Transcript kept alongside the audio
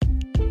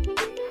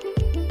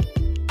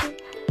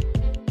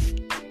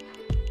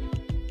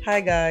Hi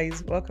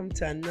guys, welcome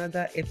to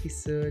another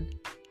episode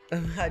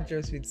of Hard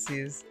Drops with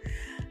Sis.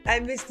 I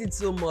missed it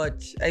so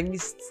much. I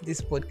missed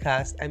this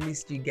podcast. I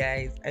missed you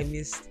guys. I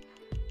missed,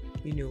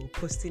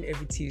 posting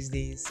every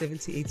Tuesday, 7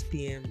 to 8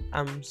 p.m.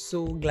 I'm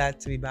so glad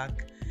to be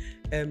back.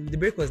 The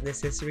break was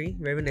necessary,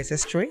 very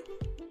necessary.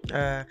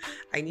 I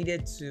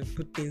needed to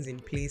put things in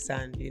place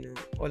and,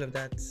 all of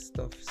that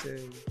stuff. So,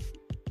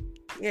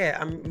 yeah,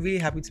 I'm really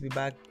happy to be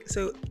back.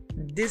 So,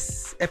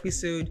 this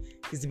episode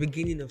is the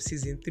beginning of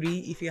season 3.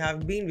 If you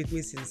have been with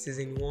me since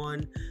season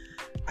 1,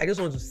 I just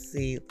want to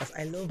say that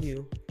I love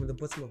you from the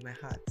bottom of my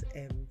heart.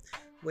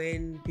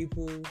 When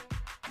people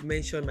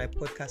mention my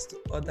podcast to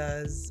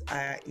others,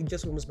 it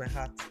just warms my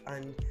heart.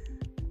 And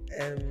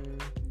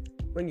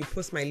when you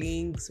post my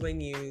links, when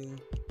you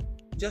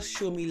just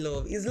show me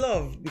love, it's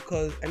love.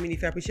 Because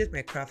if you appreciate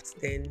my craft,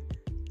 then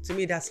to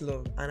me that's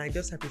love. And I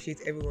just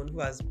appreciate everyone who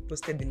has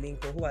posted the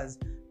link or who has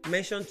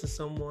mentioned to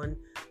someone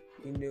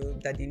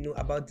that they know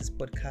about this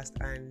podcast,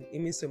 and it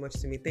means so much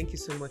to me. Thank you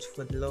so much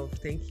for the love.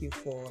 Thank you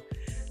for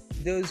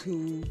those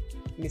who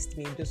missed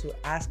me, those who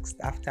asked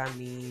after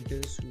me,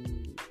 those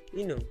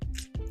who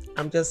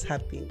I'm just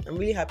happy. I'm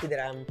really happy that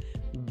I'm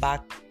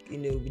back,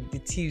 with the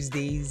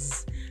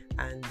Tuesdays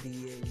and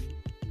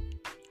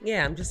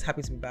I'm just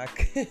happy to be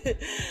back.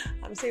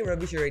 I'm saying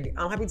rubbish already.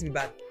 I'm happy to be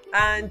back.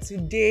 And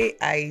today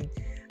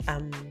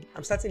I'm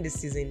starting this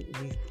season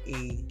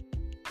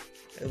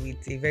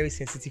with a very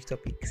sensitive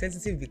topic.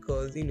 Sensitive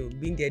because,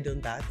 been there, done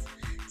that.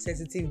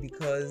 Sensitive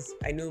because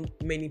I know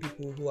many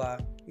people who are,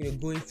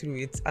 going through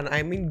it. And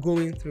I mean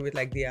going through it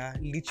like they are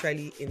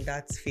literally in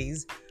that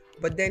phase.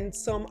 But then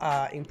some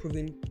are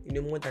improving,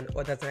 more than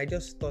others. And I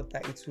just thought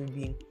that it would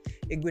be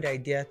a good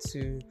idea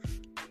to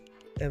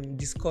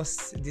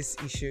discuss this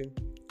issue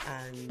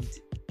and,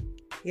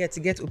 to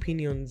get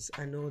opinions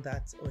and all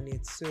that on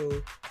it.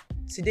 So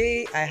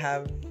today I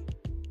have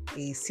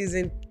a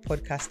seasoned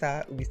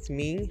podcaster with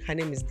me. Her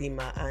name is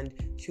Dima, and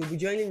she'll be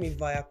joining me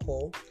via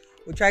call.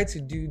 We'll try to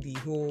do the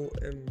whole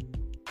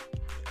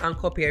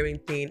anchor pairing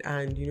thing,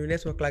 and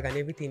network lag and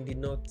everything did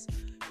not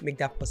make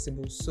that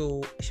possible.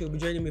 So she'll be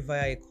joining me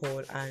via a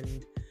call,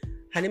 and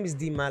her name is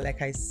Dima.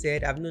 Like I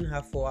said, I've known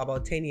her for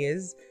about 10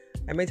 years.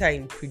 I met her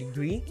in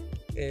pre-degree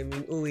in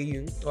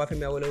OAU,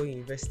 Obafemi Awolowo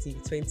University,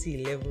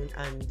 2011,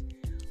 and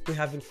we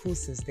have been cool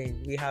since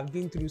then. We have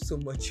been through so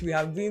much. We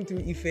have been through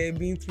Ife,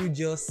 been through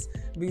Jos,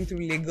 been through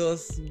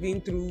Lagos, been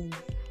through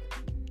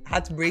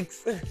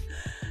heartbreaks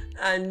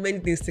and many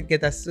things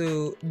together.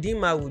 So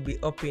Dima will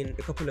be up in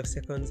a couple of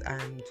seconds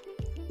and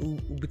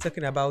we'll be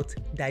talking about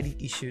daddy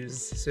issues.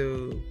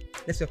 So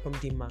let's welcome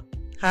Dima.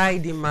 Hi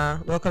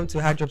Dima, welcome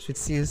to Hard Drops with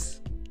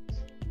Sis.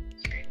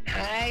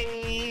 Hi,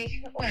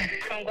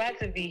 I'm glad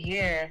to be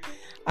here.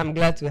 I'm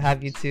glad to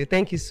have you too.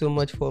 Thank you so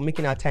much for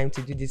making our time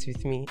to do this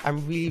with me.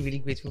 I'm really, really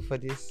grateful for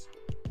this.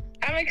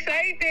 I'm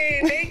excited.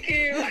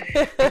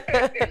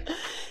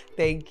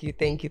 Thank you.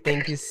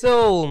 Thank you.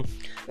 So,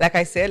 like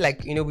I said,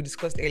 we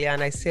discussed earlier,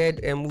 and I said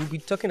we'll be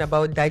talking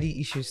about daddy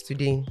issues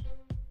today.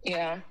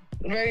 Yeah,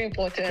 very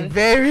important.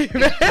 Very.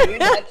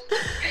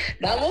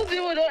 that most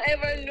people don't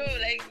ever know.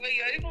 Like when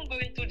you're even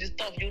going through the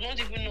stuff, you don't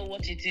even know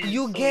what it is.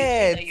 You so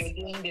get. that you're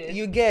doing this.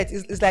 You get.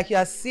 It's like you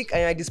are sick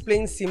and you're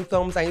displaying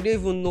symptoms, and you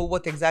don't even know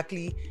what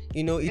exactly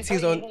it Before is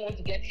you on. even want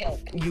to get help.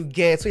 You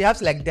get. So you have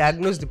to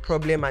diagnose the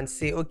problem and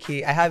say,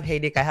 okay, I have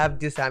headache, I have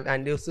this,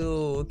 and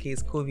also okay,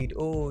 it's COVID.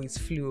 Oh, it's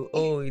flu.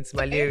 Oh, it's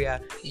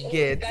malaria. You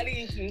get.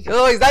 Daddy issues.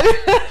 Oh, is that?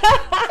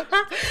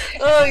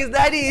 Oh, is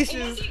daddy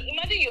issues?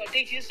 Imagine you're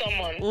dating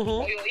someone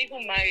or you're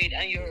even married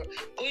and you're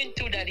going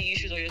through daddy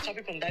issues or you're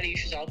suffering from daddy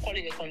issues. I'll call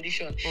it a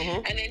condition.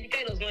 And then the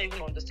guy does not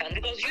even understand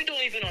because you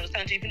don't even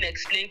understand to even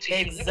explain to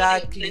him.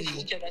 Exactly. Nobody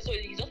explains to each other. So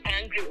he's just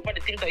angry over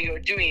the things that you're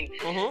doing.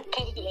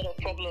 Causes a lot of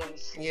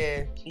problems.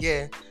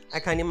 Yeah. I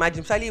can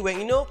imagine. Especially when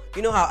you know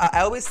how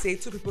I always say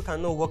two people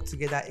cannot work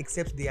together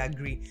except they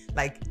agree.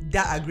 Like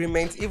that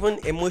agreement, even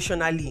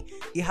emotionally,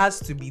 it has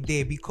to be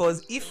there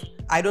because if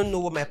I don't know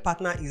what my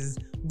partner is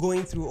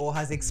going through or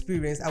has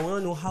experienced, I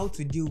want to know how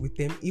to deal with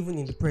them even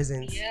in the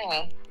present.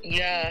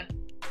 Yeah.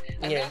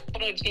 And that's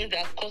one of the things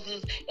that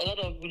causes a lot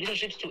of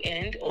relationships to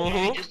end or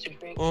marriages to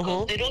break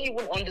because they don't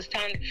even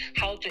understand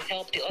how to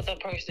help the other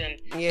person.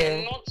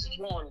 They're not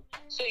one.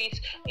 So it's,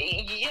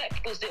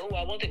 people say, oh,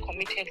 I want a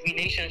committed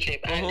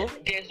relationship. And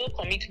there's no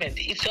commitment.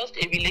 It's just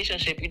a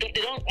relationship. They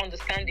don't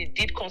understand the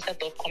deep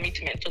concept of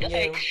commitment. So that's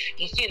why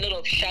you see a lot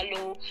of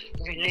shallow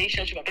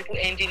relationship and people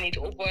ending it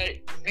over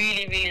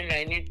really, really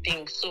minute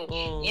things. So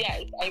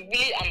I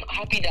really am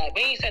happy that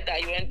when you said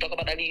that you went to talk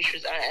about daddy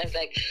issues, I was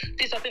like,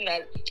 this is something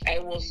that I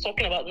was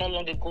talking about not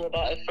long ago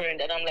about a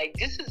friend, and I'm like,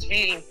 this is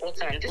really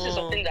important. This is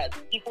something that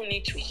people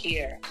need to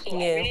hear. So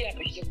I really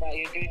appreciate that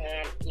you're doing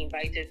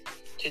invited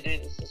to do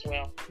this as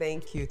well.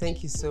 Thank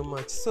you so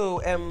much.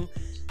 So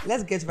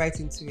let's get right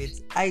into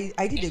it. I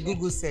did a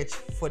Google search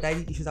for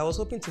daddy issues. I was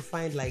hoping to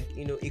find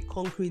a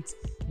concrete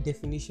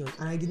definition,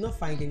 and I did not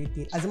find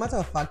anything. As a matter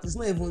of fact, it's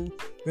not even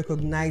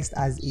recognized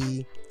as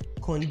a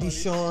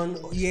condition,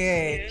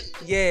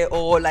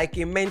 or like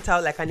a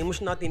mental, like an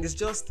emotional thing. It's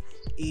just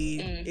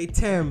a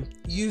term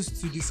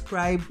used to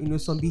describe,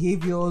 some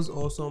behaviors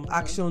or some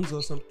actions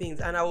or some things.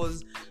 And I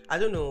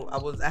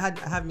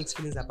have mixed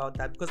feelings about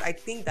that, because I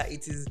think that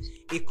it is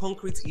a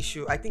concrete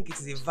issue. I think it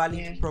is a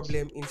valid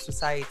problem in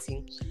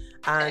society.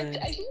 And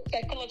I think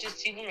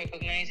psychologists even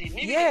recognize it.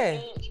 Maybe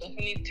there's no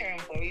definite term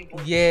for it,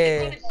 but they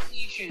call it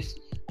issues.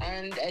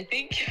 And I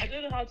think, I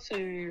don't know how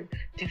to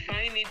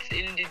define it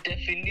in the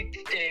definite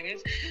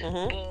terms,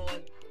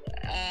 but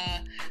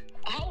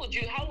how would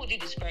you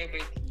describe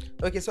it?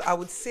 Okay, so I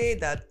would say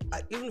that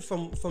even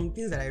from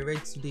things that I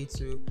read today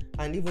too,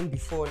 and even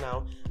before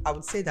now, I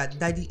would say that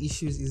daddy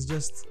issues is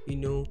just,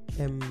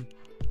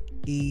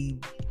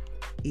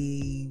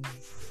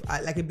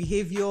 like a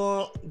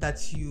behavior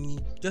that you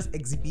just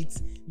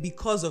exhibit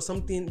because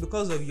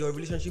of your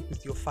relationship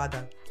with your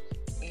father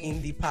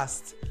in the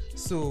past.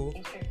 So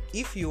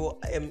if you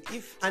and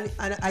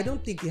I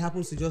don't think it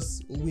happens to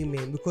just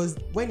women, because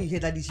when you hear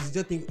daddy issues,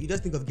 you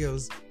just think of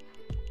girls.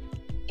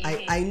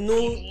 I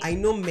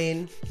know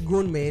men,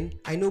 grown men,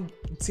 I know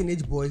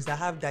teenage boys that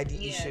have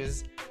daddy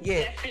issues.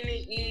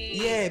 Definitely.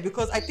 Yeah,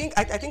 because I think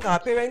our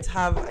parents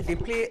they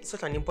play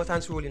such an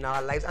important role in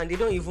our lives, and they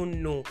don't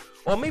even know,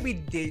 or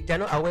maybe they're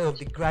not aware of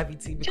the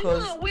gravity,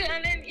 because and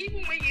then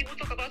even when you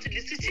talk about it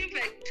seems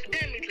like to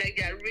them it's like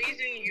they're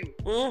raising you.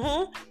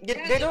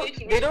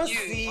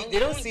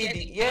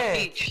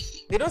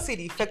 They don't see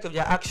the effect of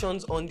their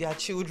actions on their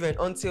children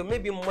until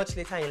maybe much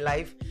later in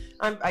life,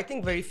 and I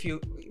think very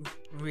few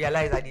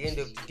realize at the end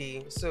of the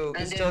day. So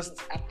and it's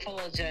just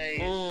apologize.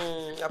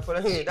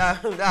 Apology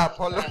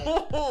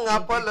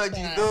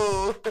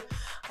though.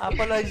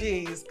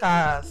 Apology is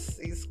scarce.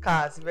 It's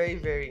scarce, very,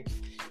 very.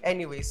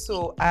 Anyway,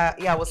 so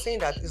I was saying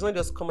that it's not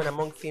just common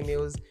among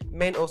females.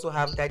 Men also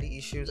have daddy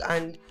issues,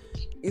 and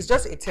it's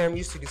just a term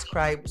used to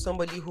describe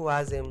somebody who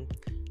has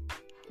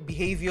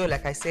behavior,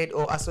 like I said,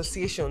 or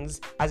associations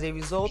as a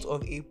result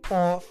of a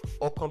poor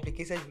or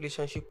complicated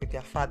relationship with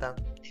their father.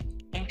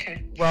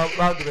 Okay.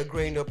 While they were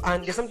growing up.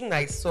 And there's something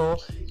I saw,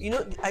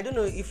 I don't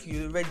know if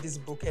you read this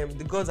book,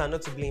 The Gods Are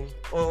Not to Blame.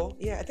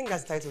 I think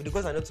that's the title, The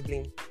Gods Are Not to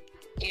Blame.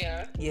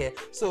 Yeah.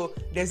 So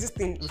there's this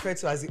thing referred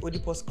to as the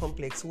Oedipus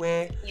complex,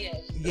 where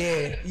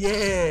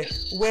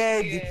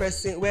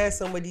where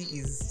somebody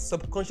is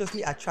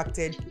subconsciously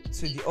attracted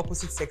to the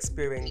opposite sex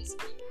parent.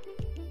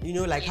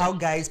 How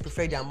guys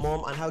prefer their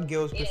mom and how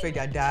girls prefer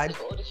their dad.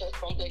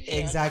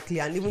 Exactly,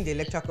 and even the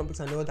electoral complex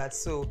and all that.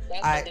 So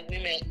that's the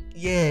women.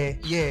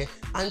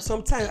 And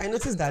sometimes I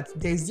notice that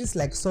there's this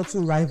like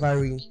subtle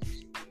rivalry,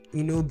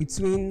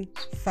 between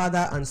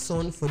father and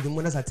son for the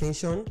mother's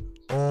attention,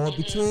 or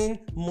between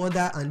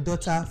mother and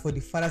daughter for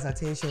the father's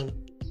attention.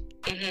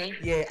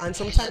 And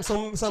sometimes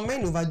some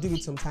men overdo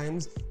it.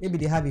 Sometimes maybe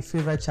they have a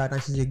favorite child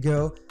and she's a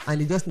girl, and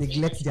they just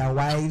neglect their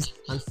wives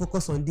and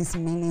focus on this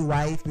mini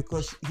wife,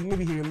 because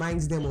maybe he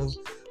reminds them of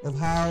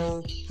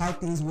how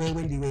things were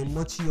when they were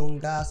much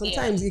younger.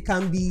 Sometimes it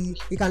can lead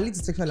to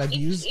sexual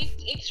abuse.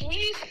 It's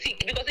really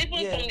sick, because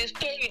even from the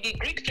story, the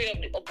Greek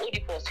story of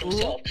Oedipus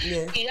himself,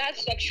 he had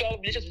sexual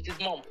relations with his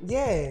mom.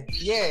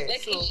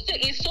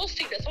 It's so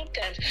sick that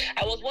sometimes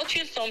I was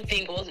watching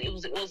something. It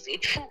was a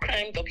true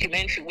crime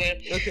documentary where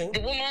the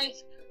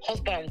woman's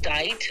husband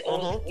died,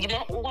 or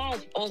the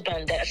woman's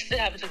husband died. She still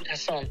having sex with her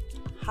son.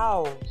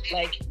 How?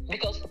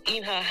 Because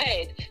in her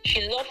head,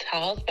 she loved her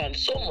husband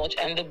so much,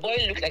 and the boy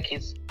looked like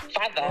his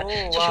father.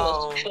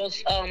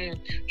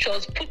 She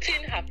was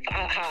putting her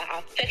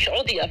affection,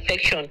 all the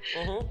affection,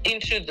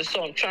 into the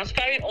son,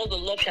 transferring all the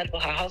love she had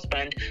for her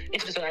husband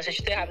into the son, and she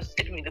still having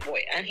sleeping with the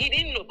boy. And he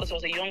didn't know, because he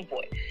was a young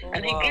boy,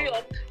 and he grew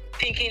up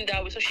thinking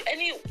that way. So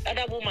any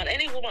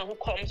woman who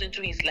comes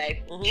into his life,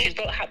 she's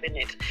not having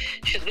it.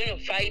 She's going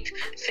to fight,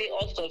 say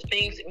all sorts of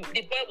things.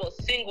 The boy was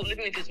single,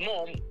 living with his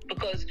mom,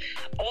 because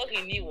all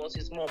he knew was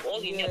his mom.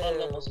 All he knew about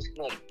love was his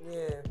mom.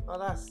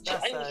 That's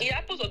and it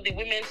happens on the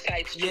women's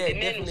side too. The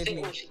men will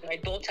say, "Oh, she's my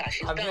daughter.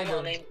 She's down,"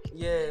 and then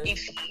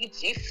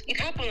it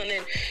happens. And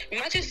then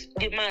imagine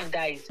the man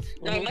dies.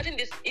 Now imagine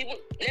this. Even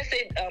let's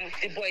say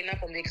the boy, now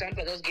from the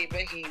example I just gave,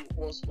 where he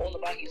was all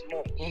about his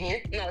mom.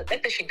 Now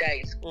let's say she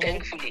dies,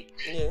 thankfully.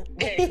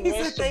 Then he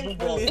wants to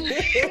move on. He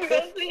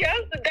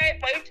has to die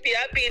for him to be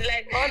happy in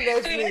life.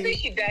 Honestly. So imagine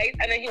he dies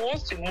and then he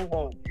wants to move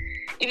on.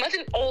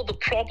 Imagine all the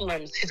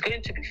problems he's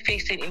going to be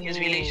facing in his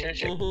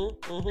relationship.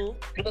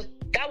 Because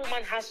that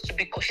woman has to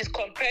be, she's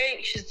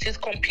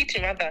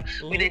competing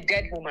with a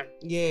dead woman.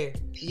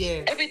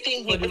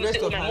 Everything he's going to say,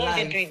 my mom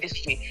didn't do it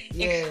this way.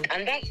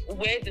 And that's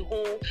where the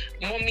whole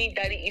mommy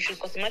daddy issues.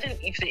 Because imagine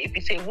if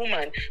it's a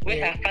woman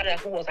where her father,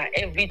 who was her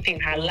everything,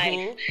 her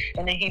life,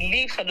 and then he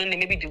leaves suddenly,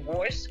 maybe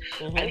divorced,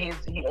 and he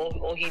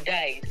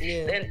dies.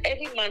 Then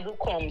every man who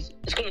comes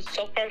is going to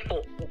suffer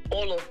for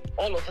all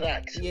of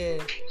that.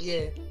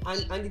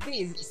 And the thing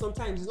is,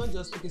 sometimes it's not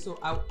just okay. So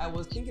I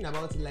was thinking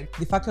about it, like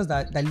the factors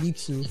that lead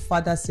to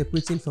fathers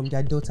separating from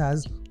their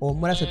daughters or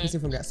mothers separating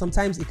from their.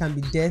 Sometimes it can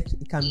be death,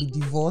 it can be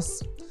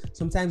divorce.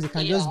 Sometimes it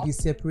can just be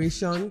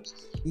separation.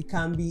 It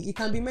can be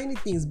many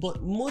things,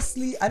 but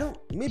mostly I don't.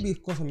 Maybe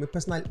of course from a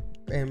personal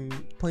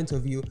point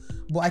of view,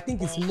 but I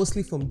think it's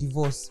mostly from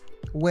divorce,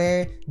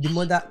 where the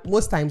mother,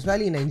 most times,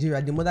 especially in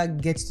Nigeria, the mother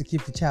gets to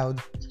keep the child,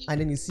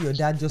 and then you see your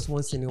dad just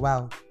once in a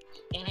while.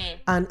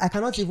 And I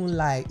cannot even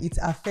lie, it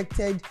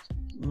affected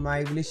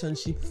my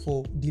relationship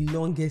for the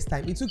longest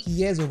time. It took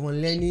years of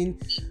unlearning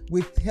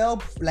with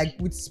help, like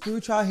with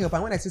spiritual help.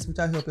 And when I say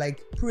spiritual help,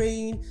 like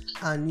praying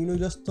and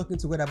just talking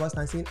to God about it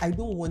and saying, I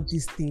don't want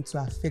this thing to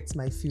affect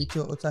my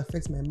future or to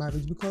affect my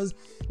marriage, because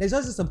there's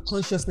just a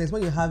subconsciousness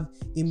when you have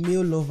a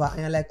male lover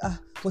and you're like,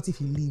 what if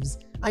he leaves?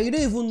 And you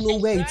don't even know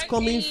where it's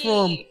coming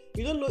from.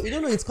 You don't know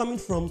it's coming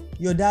from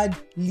your dad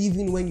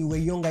leaving when you were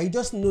younger. You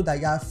just know that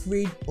you're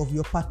afraid of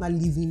your partner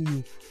leaving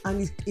you,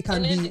 and it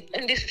can be.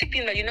 And they stick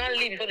in that you not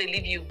leave before they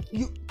leave you.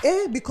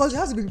 Because you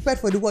have to be prepared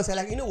for the worst.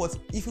 Like, you know what?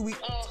 If you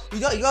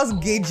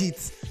just gauge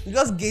it. You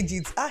just gauge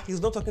it.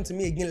 He's not talking to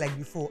me again like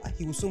before.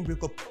 He will soon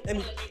break up.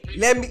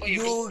 Let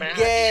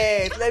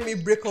me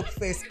break up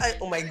first.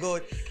 Oh my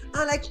God.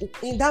 And like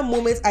in that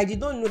moment, I did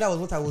not know that was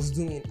what I was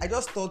doing. I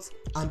just thought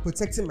I'm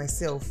protecting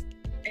myself.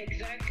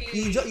 Exactly.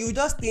 You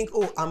just think,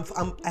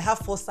 I have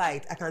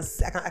foresight. I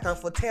can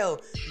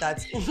foretell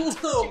that.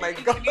 Oh my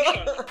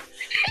God.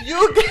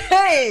 You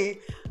gay.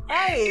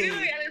 Hey. You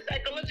had a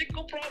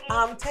psychological problem.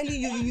 I'm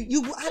telling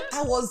you,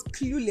 I was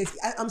clueless.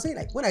 I'm saying,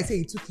 like, when I say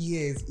it took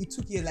years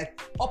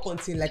like up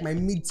until like my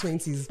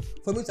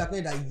mid-20s for me to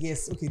acknowledge that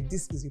yes, okay,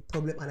 this is a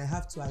problem and I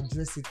have to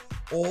address it,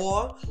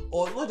 or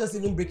not just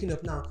even breaking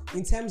up now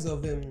in terms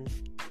of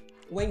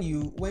when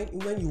you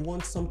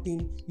want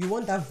something, you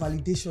want that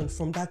validation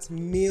from that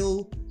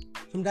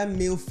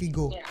male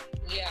figure.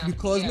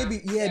 Because maybe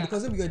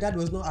your dad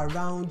was not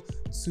around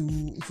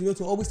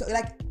to always,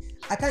 like,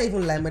 I can't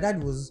even lie, my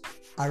dad was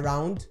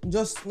around,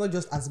 not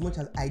just as much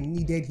as I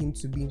needed him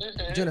to be. Do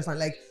you understand?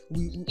 Like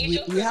we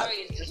have,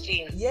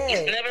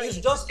 it's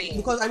just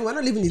because we're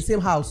not living in the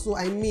same house, so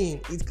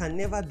it can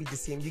never be the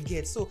same. You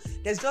get? So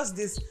there's just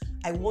this.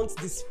 I want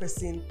this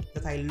person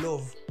that I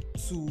love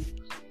to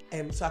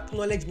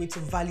acknowledge me, to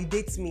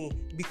validate me,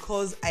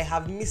 because I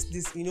have missed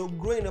this,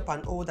 growing up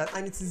and all that.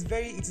 And it's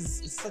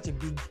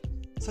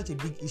such a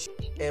big issue.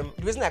 The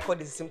reason I call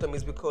this a symptom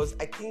is because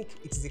I think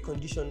it is a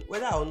condition,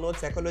 whether or not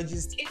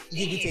psychologists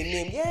give it a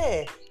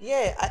name.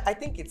 I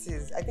think it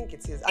is.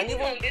 And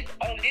even on this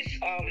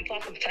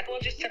class of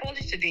psychologists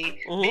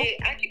today, they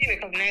actually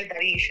recognize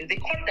daddy issues. They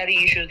call it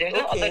daddy issues. There's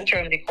no other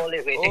term they call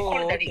it with. They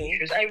call it daddy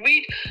issues. I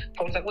read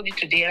from psychology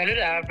today, and I know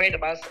that I've read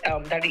about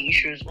daddy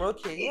issues.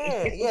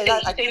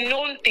 It's a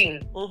known thing.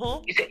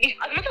 As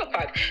a matter of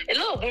fact, a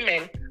lot of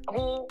women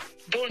who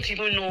don't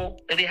even know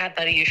that they have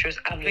daddy issues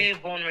are very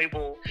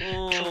vulnerable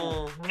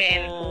to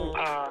men who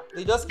are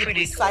they just keep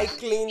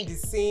recycling the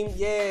same.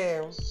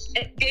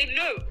 They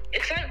know.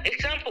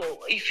 Example,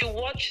 if you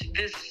watch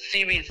this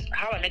series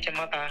How I Met Your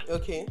Mother,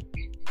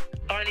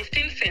 Barney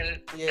Stinson,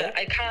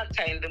 the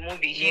character in the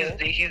movie,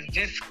 he's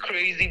this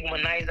crazy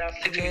womanizer,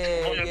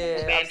 secret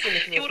vulnerable man.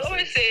 He would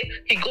always say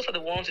he goes for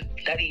the ones with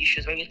daddy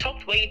issues. When you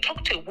talk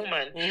to a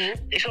woman,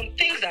 there's some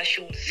things that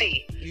she would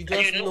say, you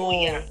just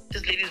know.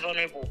 This lady's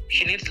vulnerable.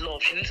 She needs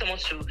love. She needs someone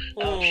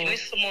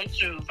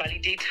to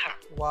validate her.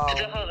 Wow. To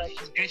tell her that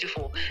she's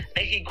beautiful.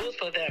 And he goes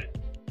for them.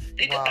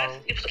 Wow.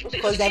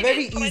 Because they're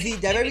very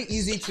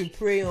easy to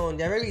prey on.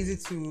 They're very easy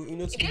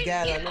to to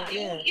gather.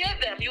 You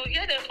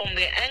hear them from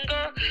their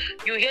anger.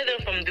 You hear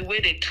them from the way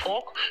they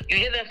talk. You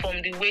hear them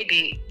from the way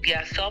they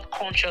are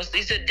self-conscious.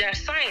 There are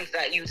signs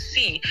that you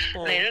see.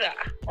 And you know that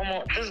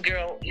this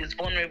girl is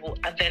vulnerable.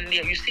 And then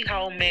you see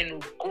how men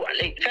will go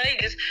like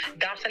this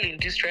damsel in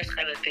distress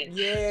kind of thing.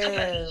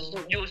 Sometimes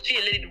you'll see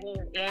a lady who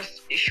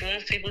wants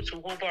people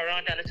to hover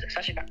around and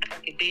especially like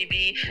a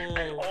baby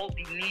and all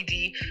be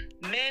needy.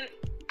 Men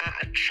are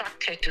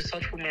attracted to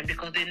such women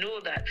because they know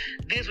that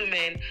these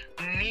women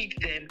need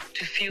them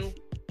to feel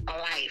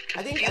alive.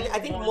 I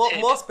think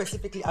more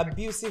specifically,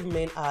 abusive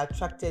men are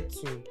attracted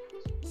to.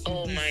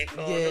 Oh my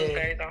God! Those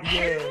guys are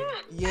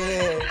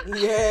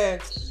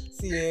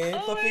See,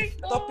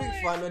 topic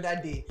for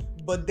another day.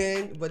 But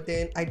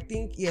then I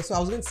think So I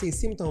was going to say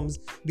symptoms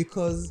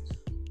because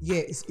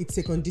it's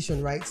a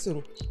condition, right?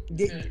 So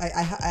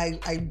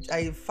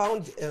I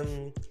found.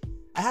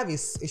 I have a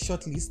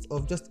short list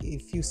of just a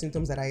few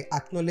symptoms that I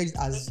acknowledged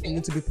as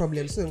to be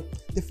problems. So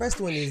the first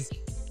one is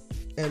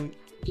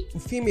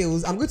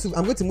females. I'm going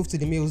to move to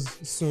the males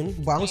soon,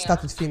 but I want to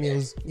start with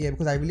females.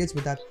 Because I relate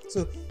with that.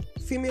 So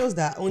females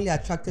that are only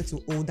attracted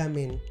to older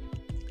men.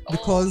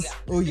 Because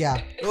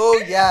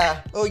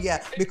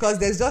because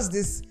there's just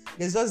this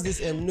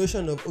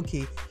notion of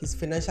he's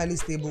financially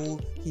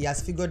stable, he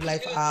has figured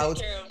life out,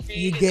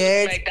 you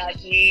get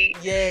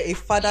a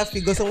father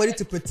figure, somebody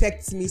to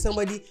protect me,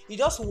 you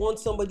just want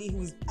somebody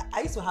who's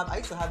I used to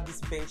have this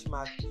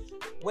benchmark.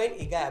 When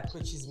a guy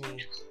approaches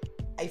me,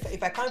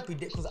 if I can't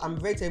predict, because I'm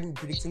very terrible with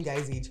predicting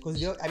guys' age, because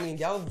they're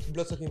all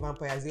blood-sucking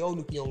vampires. They all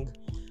look young,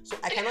 so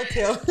I cannot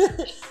tell.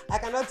 I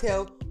cannot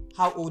tell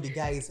how old the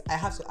guy is. I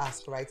have to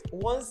ask, right?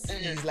 Once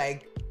he's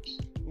like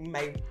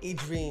my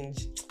age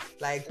range,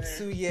 like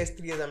 2 years,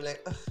 3 years, I'm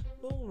like,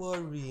 don't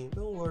worry.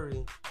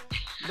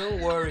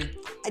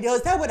 And there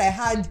was time when I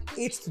had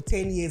 8 to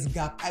 10 years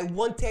gap. I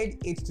wanted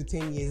 8 to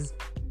 10 years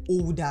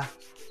older,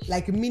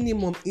 like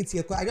minimum 8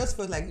 years. I just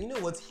felt like, you know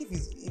what, if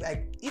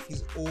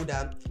he's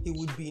older, he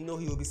would be, he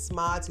will be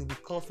smart, he'll be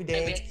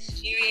confident.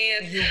 He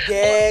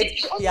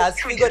has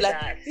figured,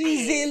 like,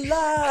 he's a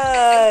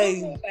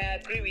lie. I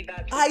agree with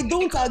that. I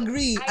don't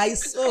agree. I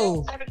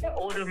prefer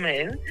older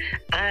men,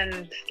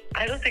 and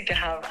I don't think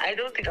I'm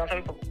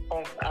sorry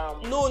of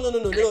no.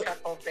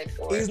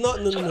 It's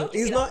not no.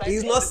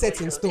 It's not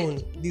set in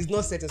stone. It's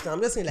not set in stone.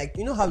 I'm just saying, like,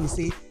 you know how you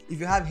say if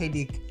you have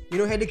headache,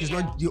 headache is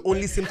not the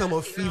only symptom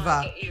of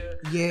fever.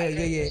 Yeah.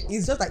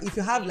 It's just like if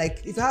you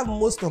have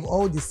most of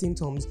all the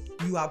symptoms,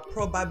 you are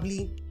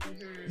probably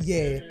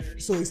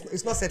So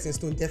it's not set in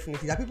stone.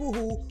 Definitely, there are people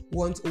who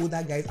want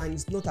older guys, and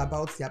it's not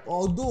about their.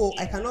 Although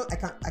I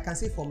can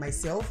say for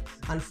myself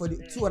and for the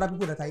 2 other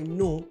people that I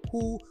know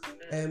who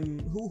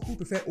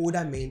prefer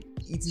older men,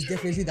 it is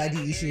definitely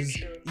daddy issues.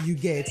 You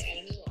get.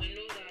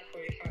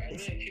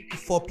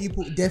 For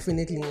people,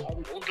 definitely.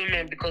 Older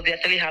men, because they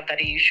actually have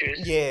daddy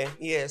issues.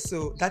 Yeah.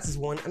 So that is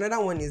one. Another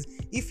one is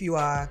if you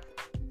are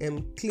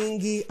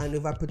clingy and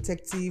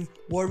overprotective,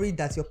 worried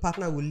that your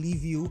partner will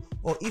leave you,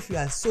 or if you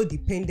are so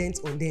dependent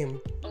on them.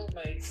 Oh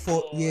my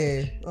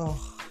God.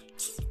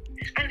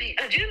 And do you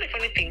know the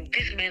funny thing?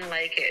 These men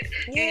like it.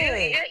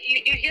 Yeah.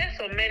 You hear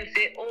some men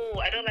say, "Oh,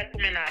 I don't like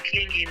women that are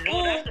clingy."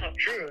 No, that's not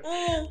true.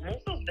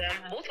 Most of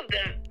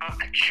them are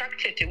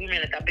attracted to women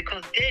like that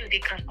because then they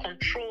can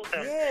control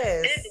them.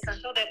 Yes. Then they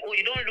can tell them, "Oh,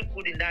 you don't look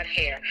good in that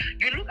hair.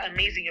 You look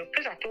amazing. Your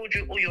friends have told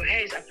you, oh, your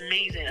hair is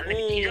amazing," and then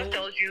he just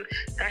tells you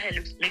that hair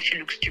makes you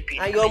look stupid.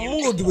 And your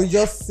mood will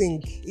just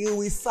sink. It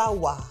will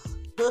sour.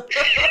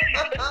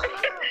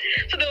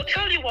 So they'll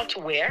tell you what to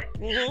wear,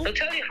 they'll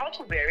tell you how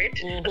to wear it,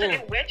 they'll tell you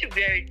where to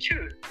wear it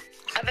too.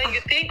 And then you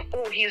think,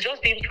 oh, he's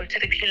just being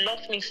protective, he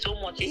loves me so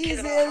much. He's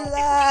a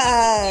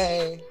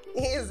lie.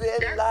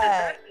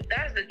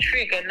 That's the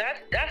trick, and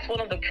that's one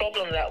of the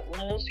problems that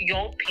most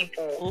young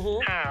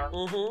people have.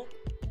 And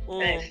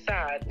it's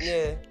sad.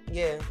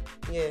 Yeah,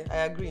 I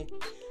agree.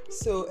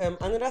 So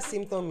another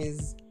symptom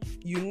is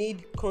you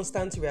need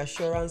constant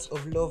reassurance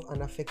of love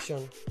and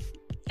affection.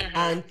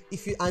 And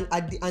if you I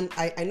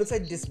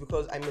noted this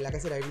because like I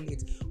said, I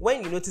relate.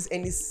 When you notice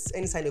any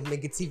sign of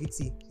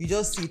negativity, you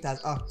just see it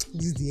as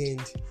this is the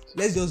end.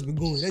 Let's just be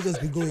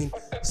going.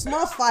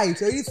 Small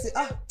fight, you already say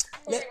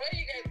when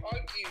you guys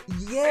argue,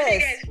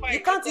 yes,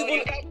 you can't even.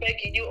 You can't beg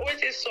it. You always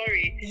say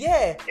sorry.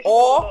 Yeah,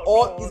 or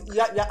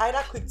you're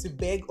either quick to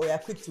beg or you're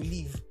quick to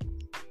leave.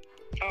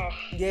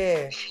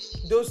 Yeah,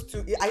 those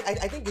two.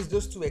 I think it's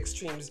those two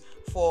extremes.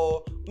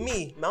 For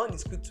me, my own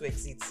is quick to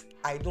exit.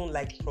 I don't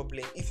like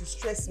problem. If you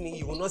stress me,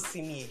 you will not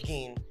see me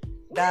again.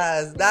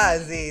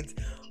 That's it.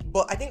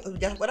 But I think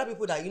there are other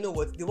people that, you know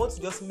what, they want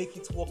to just make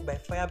it work by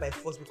fire by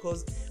force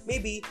because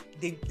maybe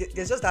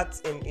there's just that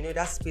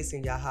that space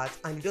in their heart,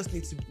 and they just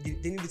need it to be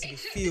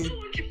filled. They don't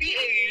want to be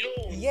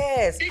alone.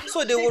 Yes.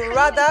 So they would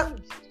rather.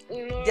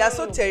 No. They are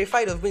so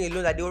terrified of being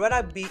alone that they would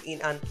rather be in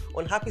an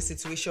unhappy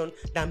situation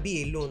than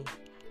be alone.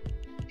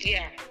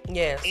 Yeah.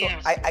 So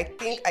yeah. I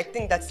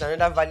think that's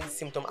another valid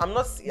symptom. I'm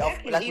not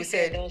like we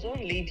said. There was one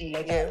lady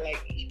like that,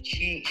 like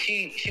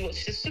she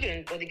was a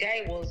student, but the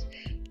guy was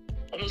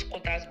one of those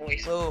quarters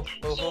boys. So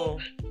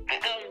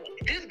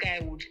this guy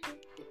would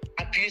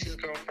abuse his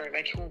girlfriend,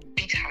 like he would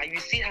beat her. You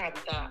see her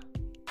with her.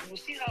 You will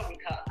see her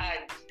with her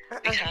eyes,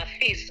 with her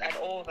face and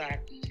all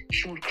that.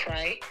 She would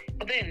cry,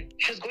 but then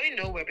she's going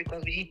nowhere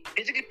because he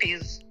basically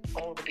pays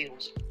all the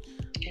bills.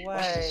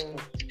 Why?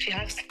 She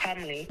has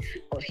family,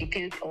 but he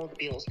pays all the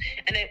bills.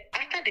 And then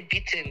after the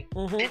beating,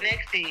 the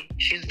next day,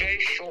 she's very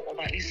sure of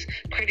at least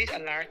credit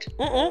alert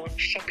or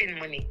shopping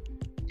money,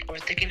 or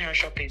taking her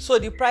shopping. So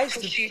the price.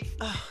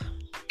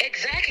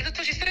 Exactly.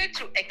 So she started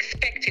to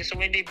expect it. So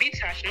when they beat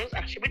her, she knows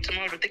she'll be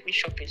tomorrow to take me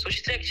shopping. So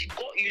she said she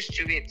got used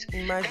to it.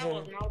 Imagine. That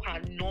was now her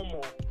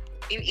normal.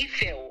 In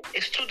Ife, a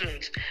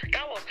student,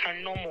 that was her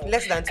normal.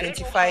 Less than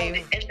 25.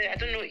 I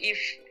don't know if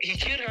he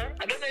killed her.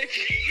 I don't know if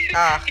he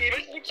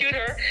eventually killed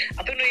her.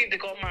 I don't know if they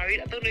got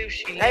married. I don't know if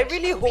she left. I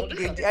really hope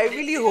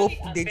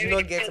they do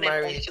not get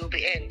married until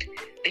the end.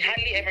 They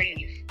hardly ever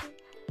leave.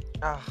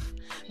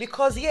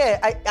 Because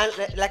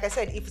like I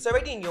said, if it's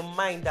already in your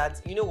mind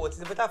that, you know what,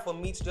 it's better for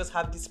me to just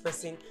have this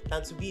person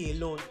than to be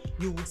alone,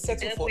 you would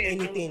settle for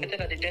anything.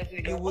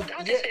 You would.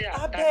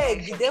 I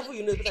beg, the devil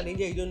you know better than the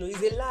angel you don't know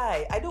is a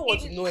lie. I don't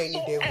want to know any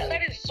devil.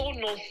 That is so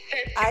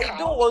nonsensical. I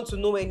don't want to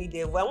know any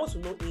devil. I want to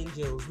know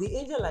angels. The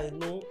angel I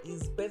know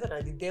is better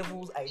than the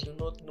devils I do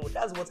not know.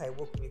 That's what I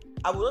work with.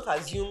 I will not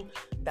assume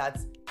that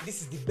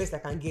this is the best I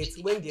can get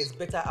when there's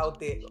better out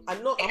there.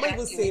 I'm not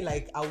even saying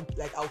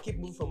I'll keep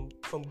moving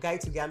from guy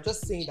to guy. I'm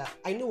just saying that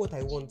I know what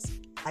I want.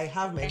 I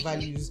have my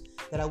values,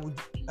 that I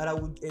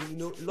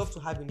would love to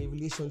have in a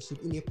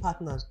relationship, in a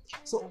partner.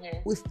 So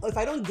if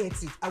I don't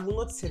get it, I will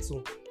not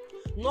settle.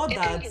 Not the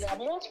that. Thing is that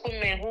most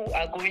women who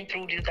are going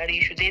through this daddy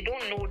issue, they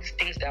don't know these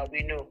things that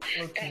we know.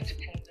 Okay.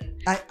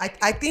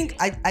 I think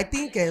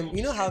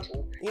you know how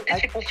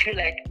these people feel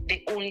like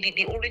the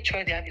only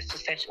choice they have is to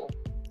settle.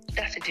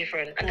 That's the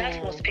difference, and that's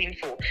what's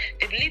painful.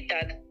 They believe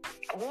that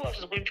who else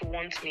is going to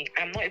want me?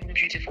 I'm not even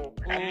beautiful.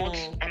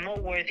 I'm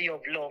not worthy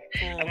of love.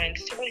 I mean,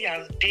 somebody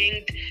has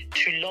deigned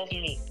to love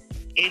me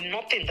in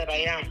nothing that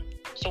I am.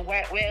 So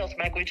where else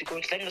am I going to go?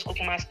 Let me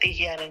just stay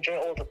here and enjoy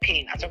all the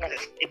pain as long as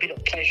it's a bit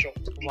of pleasure.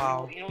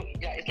 Wow.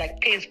 It's like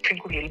pain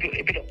sprinkled with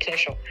a bit of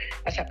pleasure.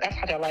 That's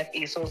how their life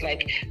is. So it's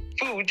like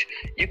food.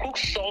 You cook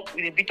salt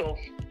with a bit of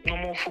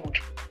normal food.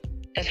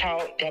 That's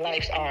how their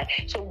lives are.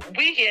 So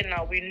we here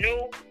now, we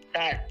know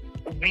that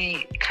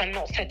we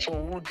cannot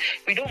settle.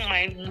 We don't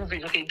mind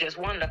moving. Okay, there's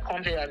one that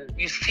comes in and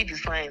you see the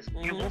signs,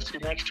 you move to the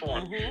next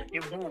one.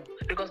 You move.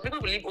 Because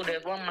people believe,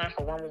 there's one man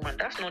for one woman.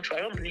 That's not true.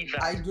 I don't believe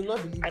that. I do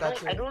not believe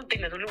that. I don't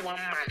think there's only one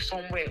man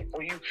somewhere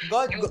for you.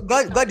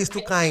 God is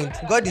too kind.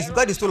 God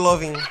is too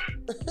loving.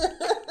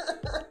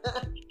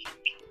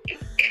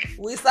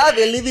 We serve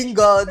a living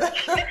God.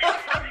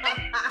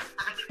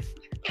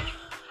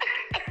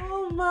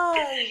 Oh my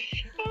God.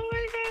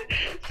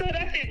 So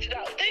that's it.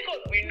 Now, thank God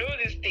we know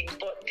these things,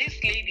 but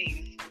this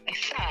lady is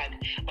sad.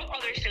 What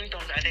other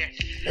symptoms are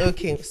there?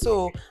 Okay,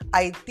 so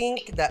I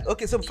think that,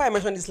 so before I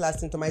mention this last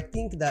symptom, I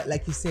think that,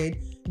 like you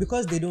said,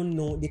 because they don't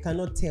know, they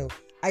cannot tell.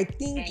 I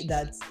think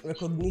that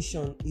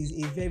recognition is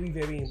a very,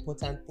 very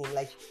important thing.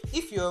 Like,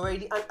 if you're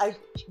already, and I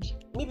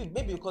maybe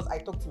because I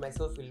talk to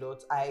myself a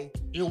lot, I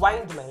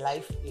rewind my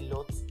life a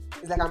lot.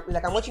 It's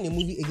like I'm watching a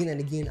movie again and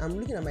again. I'm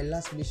looking at my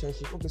last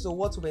relationship. Okay, so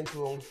what went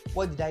wrong?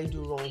 What did I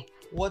do wrong?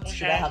 What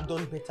should I have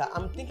done better?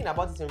 I'm thinking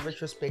about it in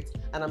retrospect,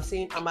 and I'm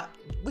saying,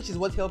 which is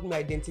what helped me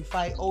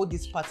identify all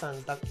these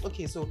patterns. That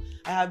okay, so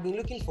I have been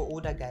looking for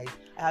older guys.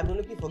 I have been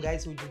looking for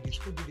guys who do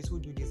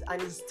this,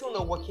 and it's still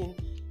not working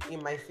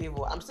in my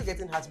favor. I'm still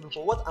getting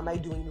heartbroken. What am I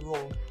doing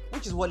wrong?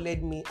 Which is what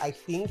led me, I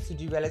think, to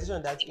the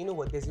realization that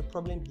there's a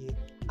problem here,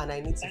 and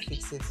I need to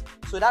fix it.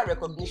 So that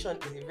recognition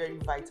is a very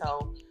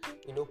vital,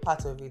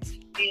 part of it.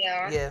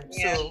 Yeah.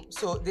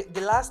 So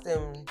the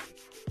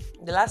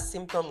last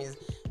symptom is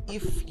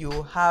if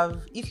you had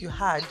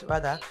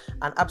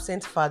an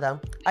absent father,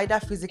 either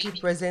physically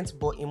present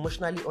but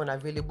emotionally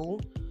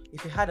unavailable.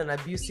 If you had an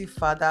abusive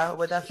father,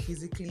 whether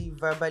physically,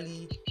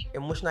 verbally,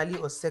 emotionally,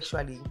 or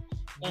sexually,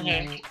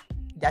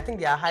 I think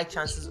there are high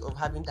chances of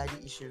having daddy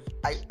issues.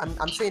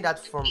 I'm saying that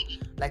from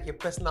like a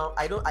personal.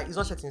 It's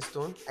not set in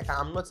stone.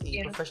 I'm not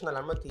a professional.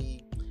 I'm not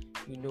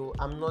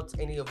I'm not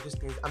any of those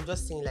things. I'm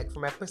just saying, like,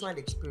 from my personal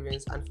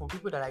experience and from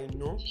people that I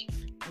know,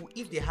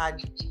 if they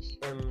had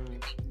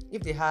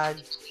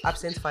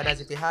absent fathers,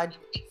 if they had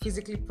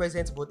physically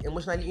present but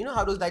emotionally,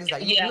 how those daddies are.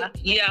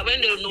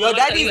 When they know your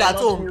daddy is at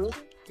home.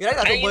 You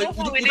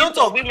don't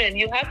talk. Women,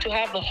 you have to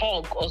have a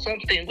hug or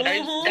something. But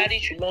daddy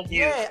should love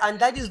you. Yeah, and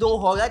daddies don't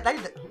hug.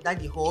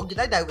 Daddy hug.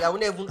 Daddy, I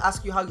won't even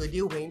ask you how your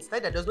day went.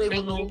 Daddy does not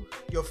even know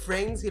your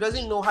friends. He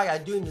doesn't know how you're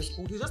doing in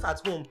school. He's just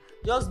at home,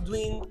 just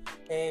doing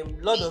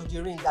Lord of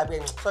the Rings.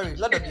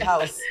 Lord of the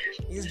House.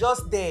 He's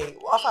just there.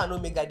 Alpha and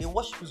Omega. They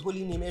worship his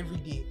holy name every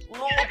day.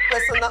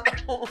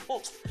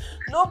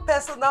 No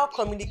personal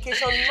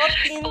communication.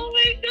 Nothing. Oh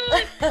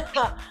my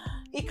God.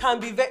 It can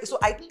be very. So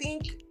I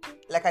think,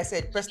 like I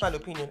said, personal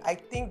opinion, I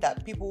think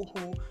that people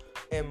who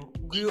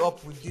grew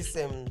up with this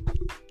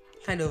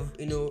kind of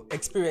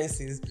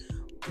experiences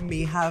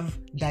may have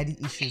daddy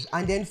issues.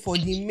 And then for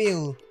the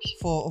male,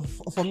 for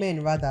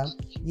men rather,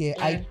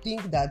 I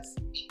think that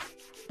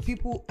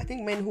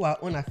men who are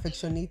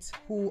unaffectionate,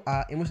 who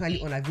are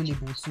emotionally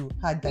unavailable too,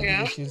 had daddy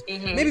issues.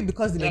 Maybe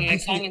because they were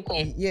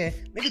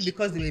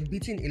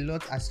beaten a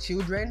lot as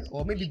children,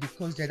 or maybe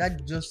because their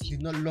dad just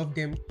did not love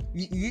them.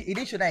 He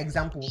didn't show that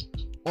example,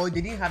 or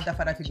they didn't have that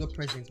father figure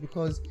present.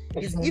 Because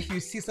if you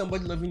see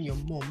somebody loving your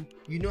mom,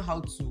 you know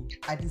how to.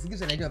 I think it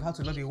gives an idea of how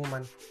to love a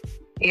woman.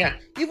 Yeah.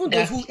 Even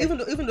those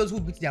who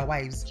beat their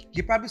wives,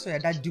 they probably saw their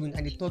dad doing,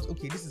 and they thought,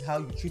 okay, this is how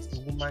you treat a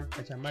woman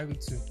that you're married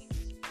to.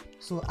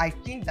 So I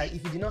think that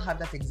if you did not have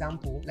that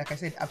example, like I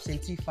said,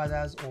 absentee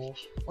fathers or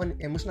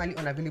emotionally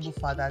unavailable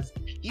fathers,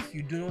 if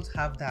you do not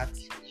have that,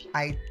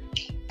 I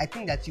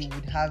think that you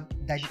would have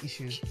daddy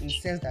issues, in the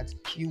sense that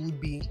you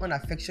would be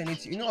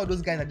unaffectionate. All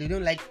those guys that they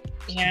don't like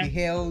to be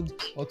held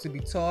or to be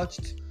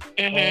touched,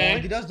 or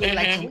they just don't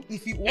like to.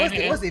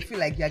 Once they feel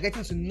like you are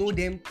getting to know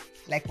them,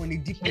 like on a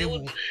deep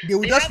level, they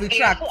will just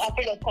retract.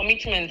 They have a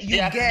commitment.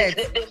 They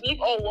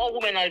believe all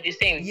women are the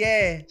same.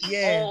 Yeah.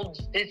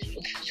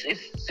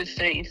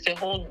 It's a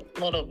whole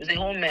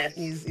mess.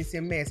 It's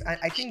a mess. And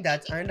I think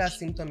that another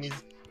symptom is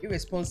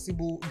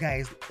irresponsible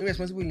guys.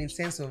 Irresponsible in the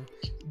sense of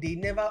they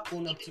never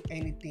own up to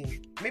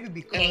anything. Maybe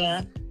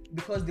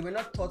because they were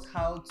not taught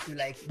how to,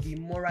 like, be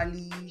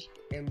morally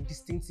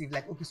distinctive.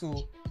 Like, okay,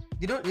 so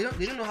they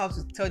don't know how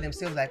to tell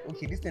themselves like,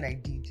 okay, this thing I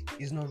did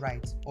is not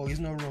right or is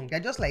not wrong. They're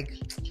just like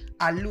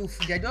aloof.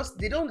 They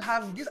don't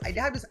have this. They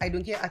have this I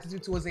don't care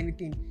attitude towards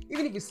anything.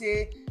 Even if you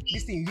say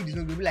this thing you did is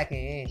not, they'll be like,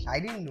 I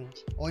didn't know.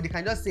 Or they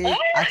can just say,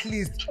 at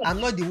least I'm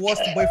not the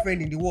worst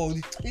boyfriend in the world.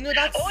 You know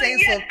that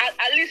sense of.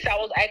 At least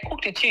I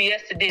cooked with you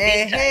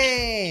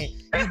yesterday.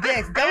 You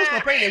get they always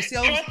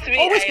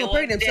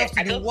comparing themselves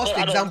to the worst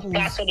examples.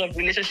 That sort of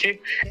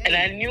relationship, and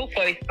I knew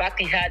for a fact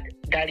he had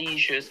daddy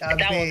issues. And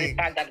that was the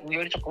fact that we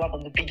already talked about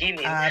from the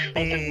beginning of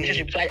the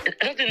relationship. So I just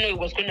didn't know it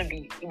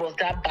was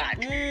that bad.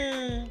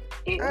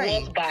 It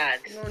was bad.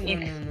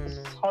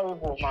 No.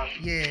 Horrible, man.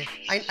 Yeah,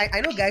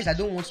 I know guys that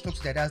don't want to talk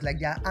to their dads, like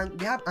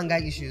they have anger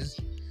issues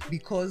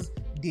because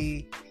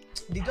they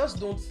just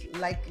don't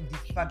like the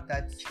fact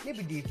that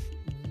maybe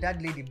that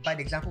laid a bad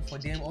example for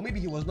them, or maybe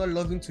he was not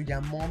loving to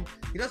their mom.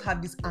 They just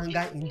have this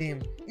anger in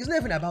them. It's not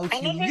even about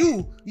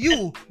you.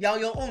 You're on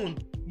your own.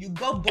 You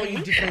got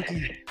born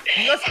differently.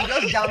 You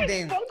just jam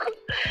them.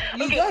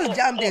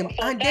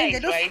 And then they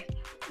just right?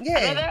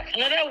 Yeah.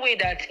 Another way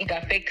that it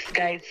affects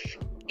guys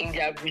in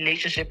their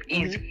relationship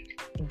is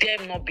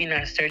them not being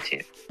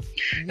assertive.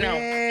 Now,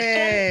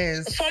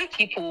 some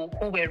people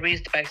who were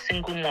raised by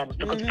single moms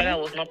because the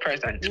father was not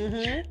present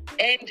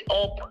end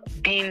up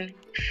being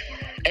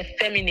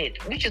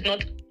effeminate, which is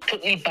not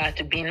totally bad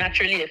to be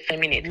naturally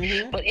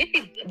effeminate. But if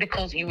it's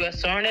because you were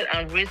surrounded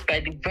and raised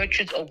by the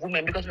virtues of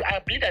women, because I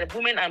believe that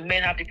women and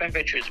men have different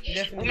virtues.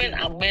 Women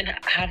and men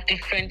have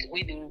different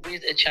ways they will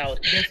raise a child.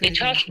 A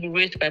child should be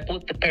raised by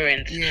both the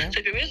parents. So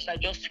if you're raised by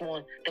just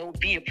one, there will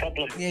be a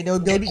problem. There'll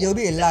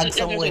be a lag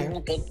somewhere.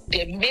 But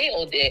there may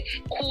or there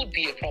could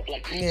be a problem.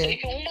 So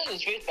if a woman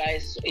is raised by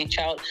a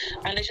child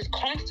and then she's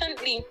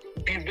constantly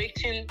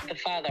berating the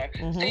father,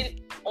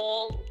 saying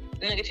all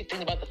negative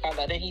things about the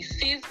father, then he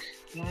sees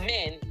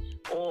men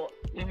or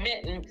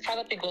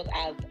father figures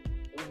as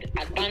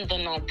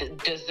abandoners,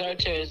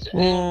 deserters,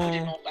 not good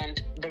enough,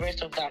 and the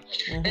rest of that.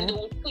 Then they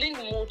will cling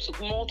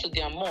more to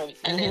their mom,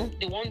 and then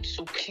they want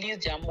to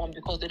please their mom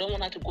because they don't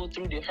want her to go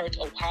through the hurt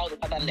of how the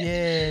father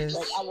left.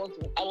 Like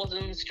I was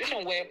in a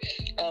situation where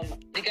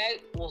the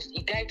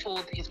guy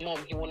told his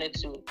mom he wanted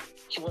to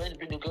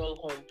bring the girl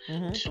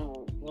home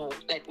to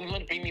he wanted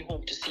to bring me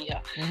home to see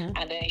her,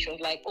 and then she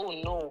was like, oh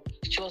no,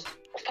 she was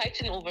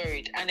fighting over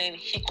it, and then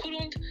he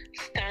couldn't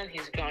stand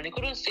his ground. He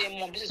couldn't say,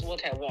 Mom, this is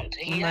what I want.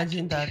 He had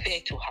to be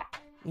fair to her.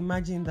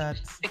 Imagine that.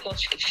 Because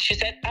she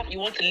said, you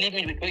want to leave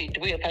me the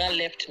way your father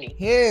left me.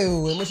 Hey,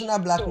 emotional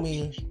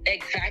blackmail. So,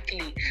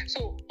 exactly.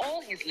 So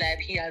all his life,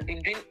 he has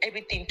been doing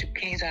everything to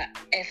please her,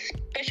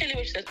 especially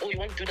when she says, you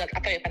want to do that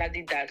after your father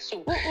did that.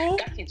 So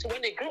that's it. So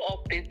when they grow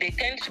up, they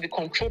tend to be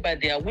controlled by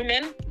their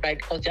women, right?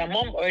 Because their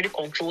mom already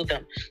controlled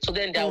them. So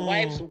then their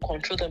wives will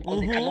control them because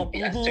they cannot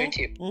be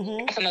assertive.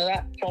 That's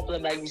another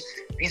problem that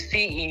we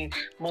see in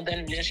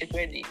modern relationship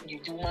where the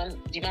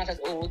man says,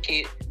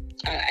 okay,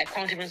 I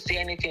can't even say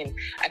anything.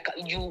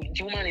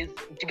 The woman is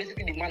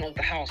basically the man of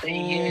the house when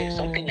you hear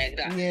something like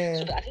that.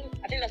 So I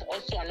think that's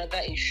also another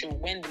issue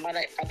when the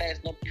father is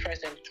not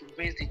present to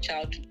raise the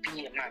child to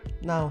be a man.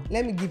 Now,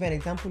 let me give an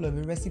example of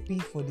a recipe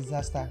for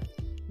disaster.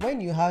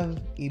 When you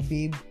have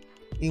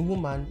a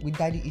woman with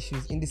daddy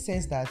issues, in the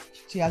sense that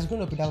she has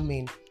grown up without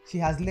men, she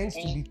has learned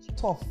to be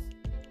tough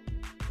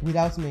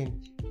without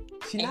men.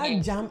 She now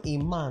jam a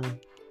man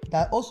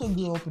that also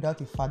grew up without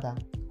a father,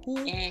 who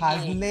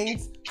has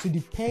learned to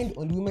depend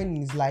on women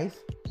in his life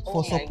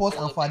for support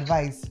and for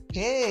advice.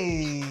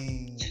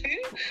 Hey,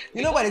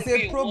 you know what they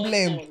say?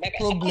 Problem. I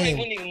can't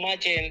even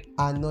imagine.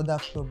 Another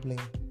problem.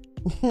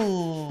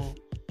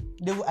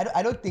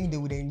 I don't think they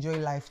would enjoy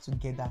life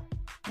together.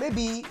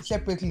 Maybe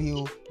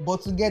separately,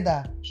 but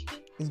together,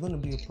 it's going to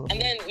be a problem.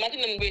 And then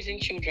imagine them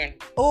raising children.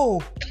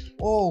 Oh,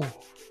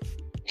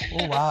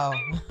 wow.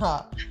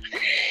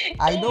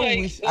 I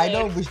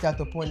don't wish that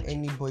upon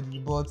anybody,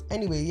 but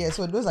anyway,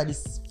 so those are the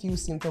few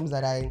symptoms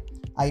that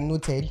I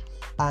noted.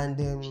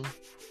 And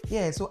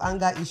so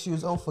anger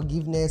issues,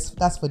 unforgiveness,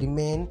 that's for the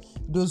men.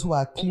 Those who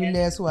are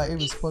clueless, who are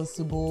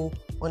irresponsible,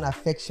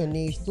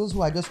 unaffectionate, those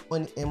who are just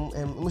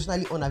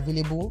emotionally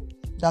unavailable,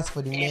 that's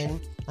for the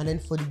men. And then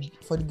for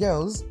the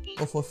girls,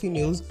 or for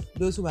females,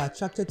 those who are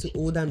attracted to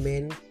older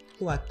men,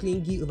 who are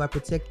clingy,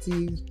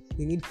 overprotective,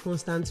 they need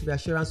constant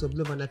reassurance of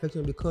love and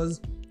affection, because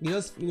they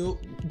just,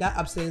 that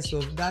absence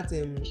of that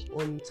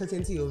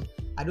uncertainty of,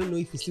 I don't know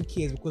if he still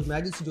cares because my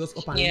attitude just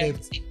up and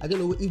left. I don't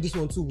know if this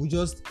one too will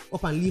just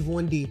up and leave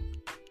one day.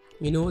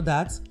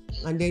 That.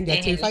 And then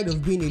they're terrified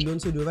of being alone,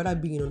 so they'd rather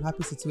be in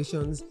unhappy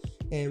situations.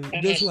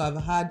 Those who have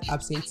had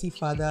absentee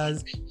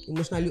fathers,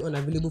 emotionally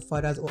unavailable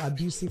fathers, or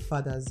abusive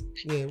fathers.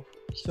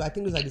 So I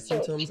think those are the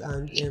symptoms.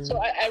 And so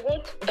I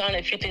wrote down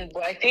a few things,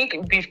 but I think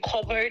we've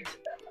covered,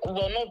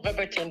 well, not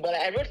verbatim, but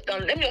I wrote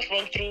down, let me just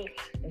run through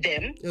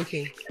them.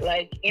 Okay.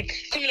 Like,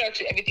 it's similar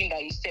to everything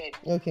that you said.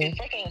 Okay. The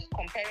first one is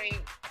comparing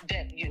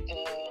them,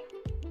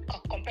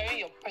 comparing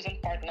your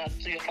present partner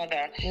to your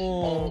father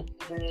or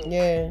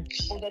the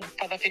older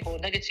father figure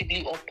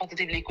negatively or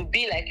positively. It could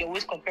be like you're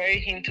always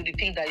comparing him to the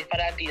things that your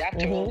father did.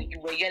 After all,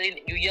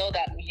 you yelled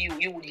at me,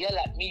 you would yell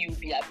at me, you would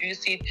be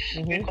abusive.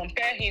 You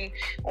compare him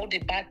all the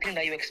bad things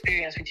that you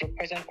experience with your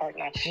present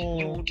partner.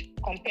 You would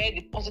compare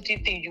the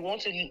positive things. You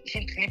want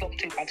him to live up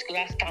to a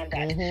particular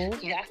standard.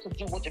 He has to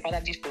do what your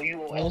father did for you,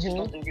 or else he's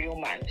not the real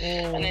man.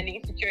 And then the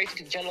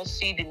insecurity, the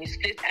jealousy, the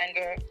misplaced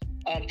anger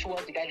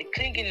towards the guy, the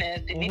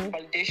clinginess, the need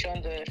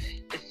validation,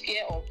 the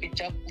fear of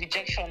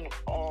rejection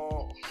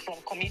or from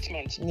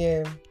commitment.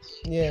 And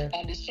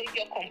the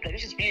savior complex,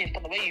 which is really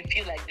important, where you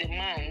feel like the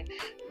man,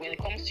 when it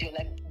comes to your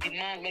life, the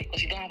man,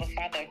 because you don't have a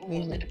father who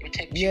was there to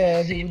protect you.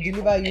 He will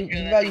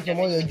deliver you from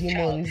all your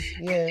demons.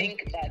 You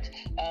think that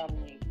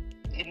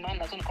the man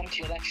that's going to come to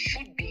your life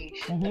should be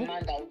the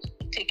man that will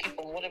take you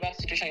from whatever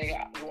situation you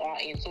are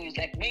in. So it's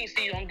like when you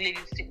see young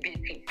ladies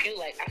feel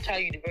like after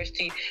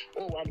university,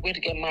 I'm going to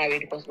get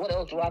married, because what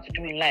else do I have to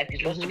do in life is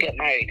just to get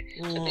married.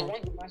 So they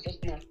want the man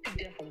just to pick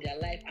them from their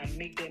life and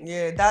make them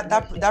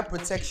that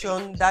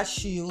protection, that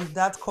shield,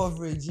 that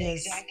coverage.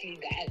 Exactly.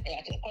 I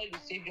call it the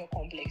savior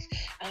complex.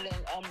 And then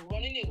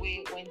running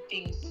away when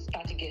things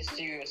start to get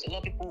serious. A lot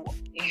of people,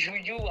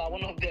 you are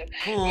one of them.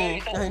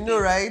 I know,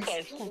 right?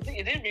 Is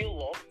it real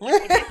love? Is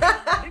it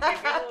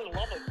real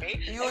love of me?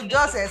 You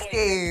just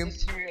escape.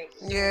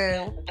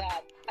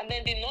 That. And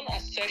then the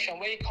non-assertion,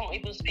 where you can't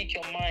even speak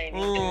your mind.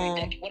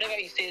 Whatever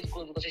you say is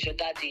good because it's your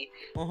daddy.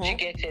 You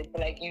get it. But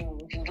like you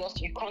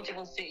can't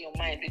even say your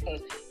mind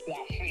because you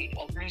are afraid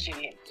of losing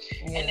him.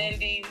 And then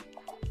the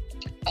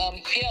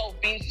fear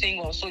of being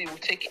single, so you will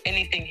take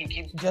anything he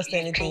gives, just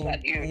anything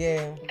at you.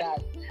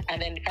 That.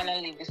 And then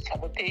finally the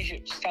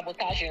sabotaging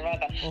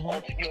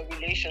of your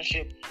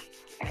relationship,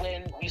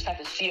 when you start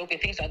to see, okay,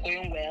 things are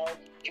going well,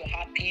 you're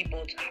happy,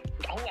 but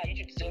who are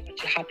you to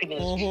celebrate your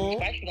happiness?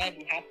 Why should I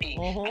be happy?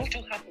 I'm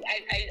too happy.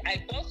 I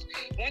thought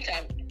one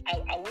time,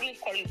 I wouldn't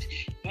call it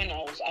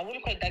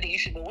daddy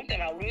issue, but one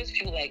time I always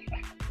feel like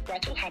we're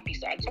too happy,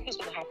 so something's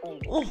going to happen.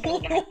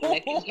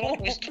 Like,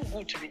 it's too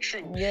good to be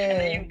true. And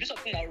then you do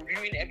something that will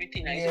ruin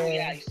everything. And you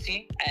say, you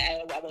see,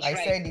 I was right.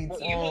 Said it.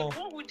 But you were the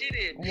one who did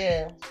it.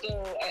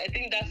 So I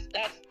think that's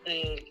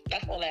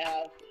all I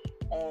have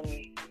on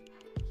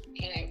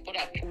what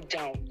I put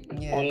down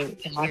on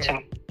the matter.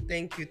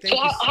 Thank you. So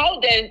how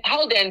then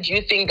do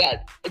you think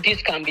that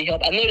this can be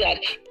helped? I know that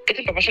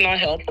getting professional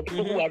help for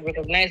people who have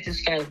recognized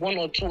these signs, 1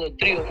 or 2 or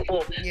 3 or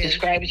 4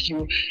 describes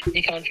you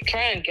can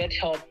try and get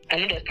help. I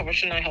know there's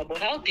professional help, but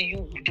how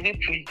do we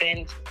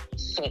prevent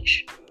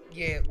such?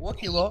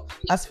 Okay, well,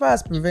 as far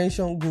as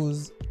prevention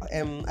goes,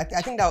 I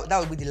think that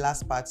would be the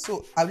last part.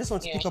 So I just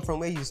want to pick up from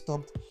where you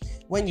stopped.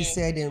 When you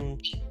said,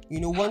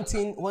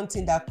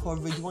 wanting that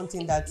coverage,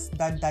 wanting that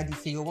daddy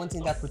figure,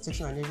 wanting that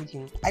protection and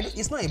everything.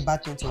 It's not a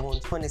bad thing to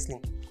want, honestly.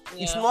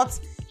 It's not.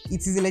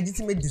 It is a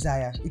legitimate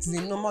desire. It is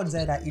a normal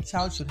desire that a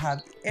child should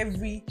have.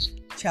 Every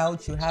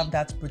child should have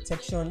that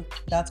protection,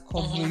 that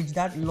coverage,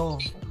 that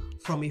love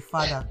from a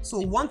father. So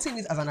wanting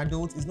it as an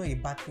adult is not a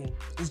bad thing.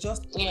 It's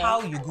just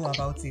how you go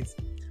about it.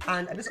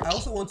 And I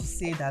also want to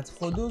say that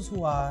for those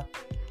who are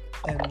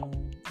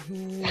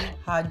who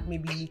had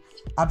maybe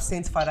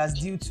absent fathers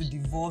due to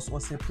divorce or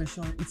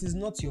separation, it is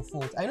not your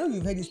fault. I know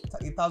you've heard this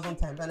 1,000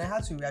 times, and I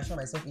had to reassure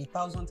myself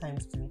 1,000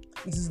 times too.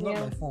 It is not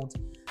my fault.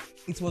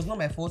 It was not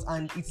my fault,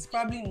 and it is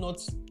probably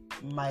not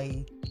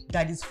my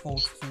daddy's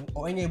fault too,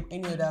 or any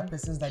other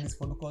person's daddy's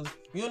fault, because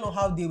you don't know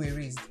how they were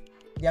raised.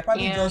 They are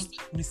probably just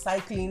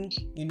recycling,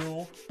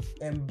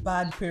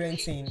 bad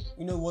parenting.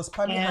 It was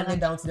probably handed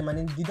down to them, and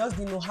then they just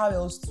didn't know how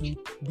else to be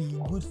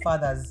good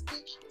fathers.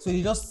 So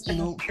they just,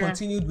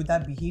 continued with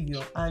that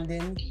behavior, and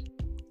then,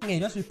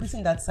 just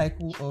repeating that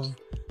cycle of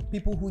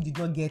people who did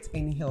not get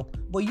any help.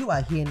 But you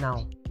are here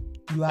now.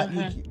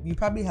 You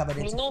probably have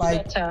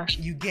identified.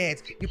 You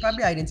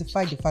probably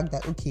identified the fact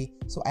that, okay,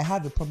 so I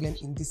have a problem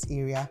in this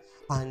area,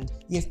 and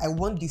yes, I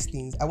want these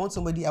things. I want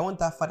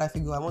that father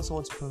figure. I want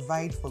someone to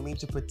provide for me,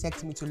 to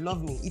protect me, to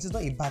love me. It is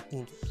not a bad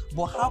thing.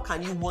 But how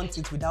can you want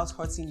it without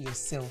hurting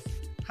yourself?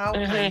 How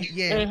can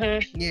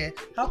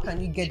how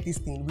can you get this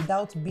thing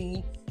without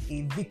being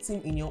a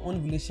victim in your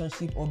own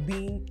relationship, or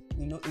being,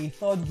 a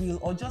third wheel,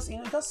 or just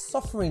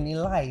suffering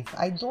in life?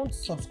 I don't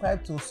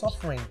subscribe to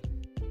suffering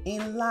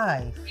in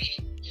life.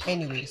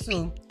 Anyway,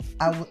 so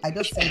I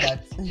just say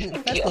that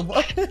first of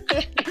all,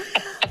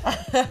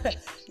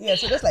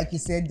 so just like you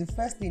said, the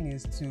first thing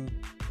is to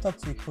talk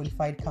to a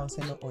qualified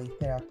counselor or a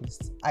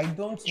therapist. I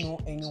don't know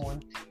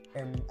anyone.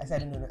 I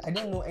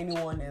don't know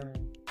anyone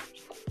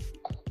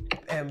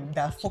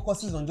that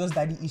focuses on just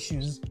daddy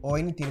issues or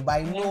anything, but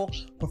I know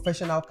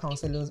professional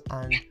counselors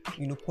and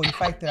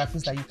qualified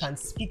therapists that you can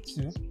speak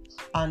to,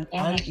 and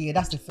I think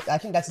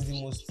that is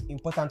the most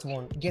important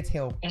one. Get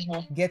help,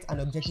 get an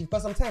objective,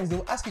 because sometimes they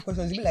will ask you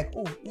questions, you'll be like,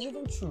 oh, is it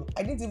even true?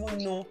 I didn't even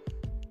know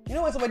You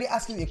know when somebody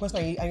asks you a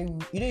question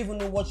and you don't even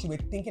know what you were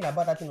thinking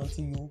about that thing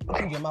until you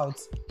open your mouth.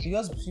 You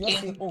just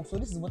say, oh, so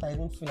this is what I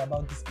don't feel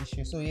about this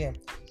issue. So yeah,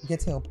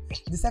 get help.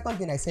 The second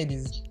thing I said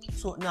is,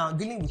 so now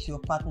dealing with your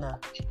partner,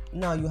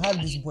 now you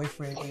have this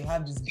boyfriend or you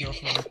have this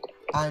girlfriend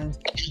and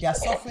they are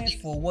suffering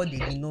for what they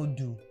did not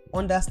do.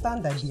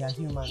 Understand that they are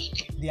human,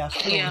 they are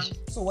flawed. Yeah.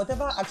 So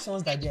whatever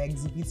actions that they are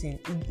exhibiting,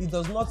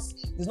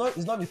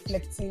 it's not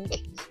reflecting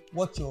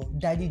what your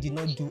daddy did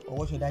not do or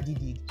what your daddy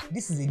did.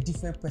 This is a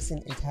different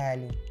person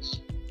entirely.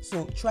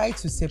 So try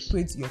to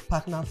separate your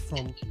partner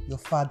from your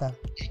father.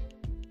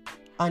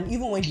 And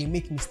even when they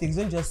make mistakes,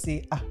 don't just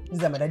say,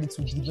 this is my daddy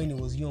too did when he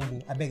was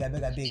young. I beg, I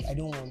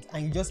don't want.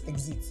 And you just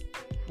exit.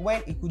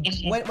 When it could,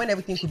 when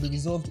everything could be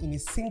resolved in a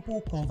simple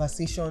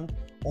conversation,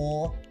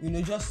 or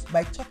just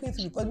by talking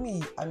to you. Because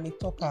me, I'm a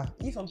talker.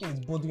 If something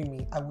is bothering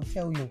me, I will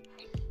tell you.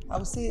 I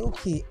will say,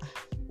 okay,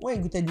 when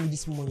you greeted me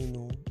this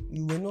morning,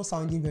 you were not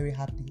sounding very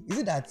happy. Is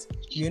it that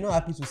you were not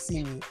happy to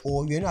see me,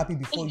 or you were not happy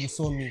before you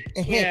saw me?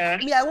 Yeah.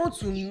 Me, I want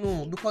to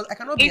know, because I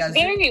cannot be as...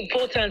 It's very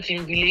important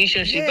in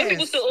relationship. Yes. When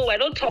people say, I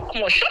don't talk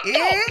much.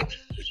 Shut up!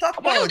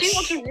 Talk much.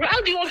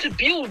 How do you want to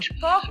build?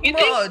 Talk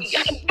much.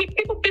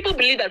 People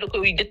believe that, okay,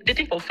 we're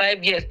dating for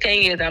 5 years,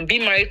 10 years, and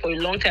being married for a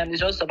long time is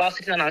just about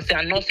sitting down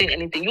and not saying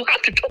anything. You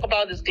have to talk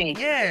about these things.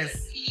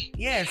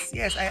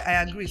 Yes,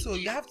 I agree. So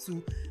you have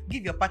to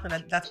give your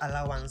partner that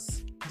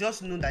allowance.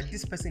 Just know that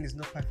this person is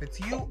not perfect.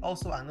 You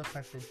also are not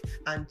perfect,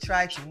 and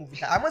try to move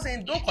with that. I'm not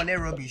saying don't collect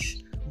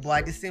rubbish, but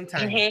at the same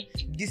time,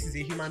 this is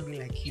a human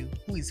being like you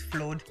who is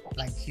flawed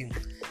like you.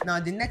 Now,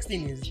 the next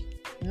thing is,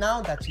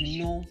 now that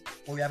you know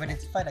or you have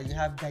identified that you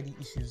have daddy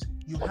issues,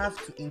 you have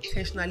to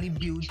intentionally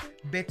build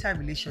better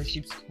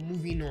relationships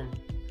moving on.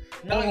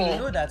 Now you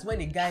know that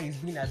when a guy is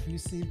being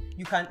abusive,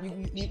 you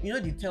know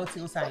the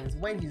telltale signs.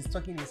 When he's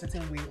talking in a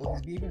certain way or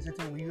he's behaving in a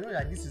certain way, you know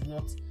that this is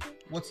not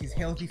what is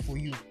healthy for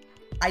you.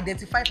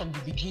 Identify from the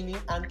beginning,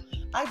 and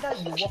either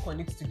you work on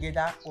it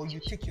together or you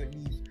take your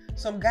leave.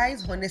 Some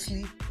guys,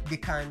 honestly, they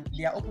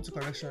are open to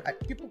correction.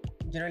 People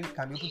generally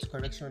can be open to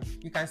correction.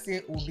 You can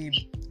say, oh babe,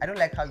 I don't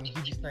like how you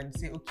did this, and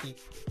say, okay,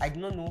 I do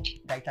not know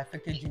that it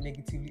affected you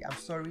negatively. I'm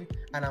sorry,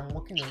 and I'm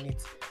working on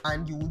it.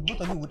 And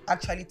both of you would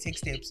actually take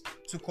steps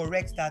to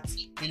correct that,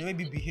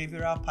 maybe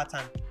behavioral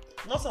pattern.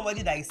 Not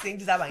somebody that is saying,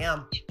 this is how I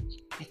am.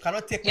 You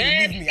cannot take me,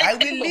 leave me. I will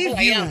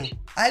leave you.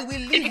 I will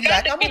leave you.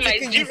 I cannot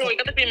take you. You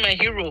gotta be my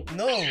hero.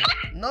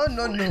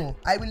 No.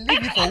 I will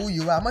leave you for who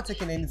you are. I'm not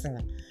taking anything.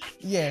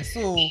 Yeah,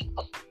 so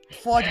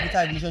forge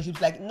better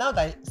relationships. Like, now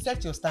that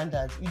set your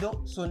standards,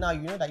 so now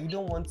you know that you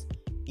don't want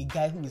a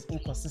guy who is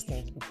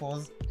inconsistent,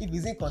 because if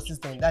he's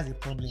inconsistent, that's a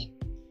problem.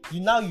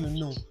 You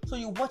know. So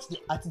you watch the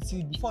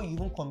attitude before you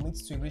even commit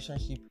to a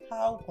relationship.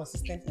 How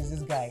consistent is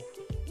this guy?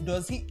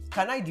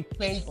 Can I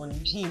depend on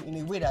him in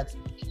a way that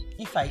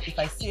if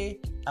I say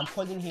I'm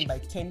calling him by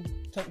 10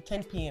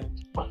 p.m.,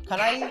 can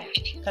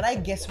I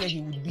guess where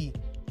he would be?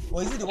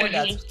 Or is it the one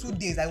that 2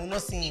 days I will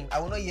not see him, I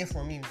will not hear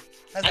from him?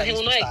 That's how I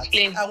used to start.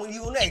 He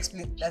will not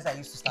explain. That's how I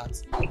used to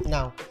start.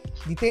 Now,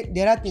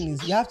 the other thing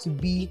is you have to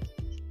be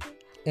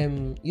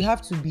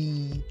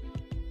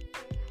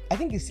I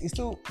think it's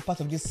still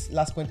part of this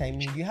last point I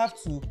made. You have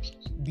to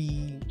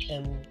be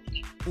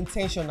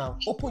intentional.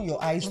 Open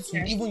your eyes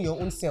to even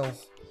your own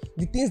self.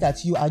 The things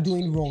that you are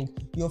doing wrong,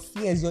 your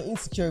fears, your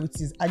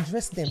insecurities,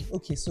 address them.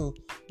 Okay, so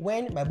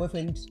when my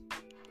boyfriend,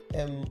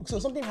 so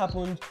something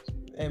happened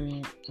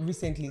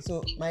recently.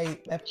 So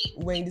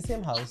we're in the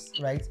same house,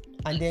 right?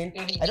 And then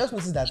I just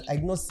noticed that I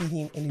did not see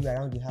him anywhere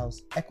around the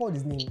house. I called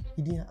his name,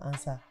 he didn't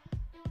answer.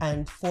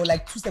 And for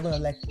like 2 seconds, I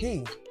was like,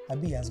 hey,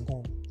 Abi has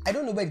gone. I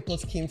don't know where the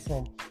thought came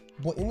from,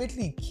 but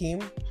immediately it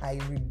came, I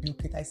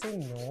rebuked it. I said,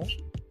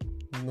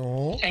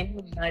 no. Can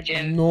you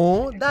imagine?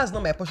 No, that's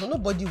not my portion.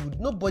 Nobody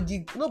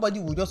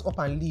would just up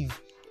and leave.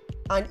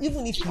 And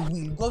even if he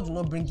will, God will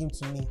not bring him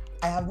to me.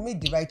 I have made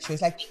the right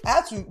choice. Like, I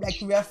have to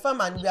reaffirm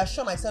and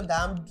reassure myself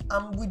that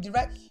I'm with the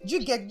right. Do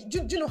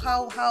you know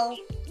how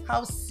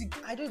sick?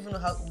 I don't even know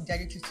how the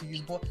adjective to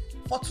use, but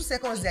for 2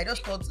 seconds there, I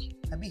just thought,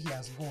 maybe he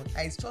has gone.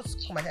 I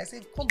just come and I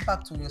said, come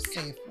back to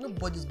yourself.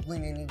 Nobody's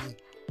going anywhere.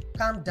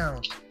 Calm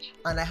down.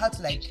 And I had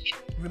to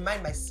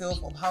remind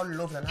myself of how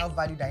loved and how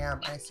valued I am.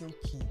 And I said,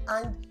 okay.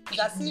 And it's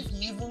as if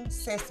he even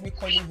sensed me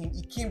calling him.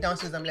 He came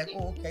downstairs. I'm like,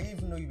 oh, okay, I didn't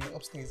even know you were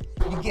upstairs.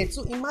 You get.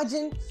 So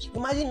imagine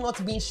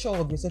not being sure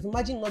of yourself.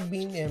 Imagine not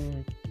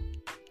being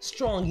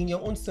strong in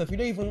your own self. You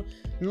don't even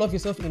love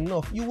yourself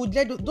enough. You would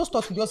let those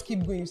thoughts will just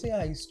keep going. You say,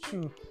 it's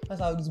true.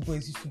 That's how these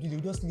boys used to do. They'll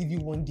just leave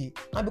you one day.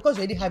 And because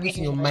you already have it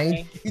in your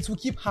mind, it will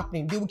keep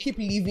happening. They will keep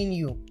leaving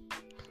you.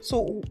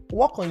 So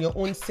work on your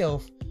own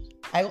self.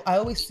 I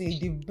always say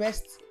the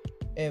best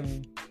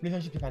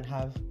relationship you can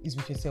have is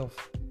with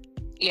yourself.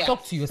 Yeah.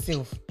 Talk to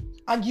yourself.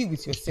 Argue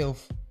with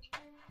yourself.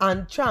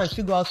 And try and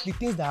figure out the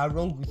things that are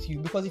wrong with you.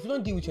 Because if you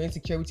don't deal with your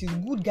insecurities,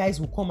 good guys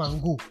will come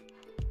and go.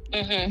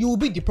 You will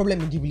be the problem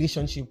in the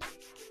relationship.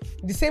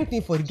 the same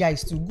thing for the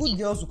guys too. Good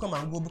girls will come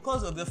and go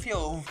because of the fear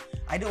of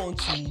I don't want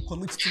to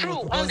commit too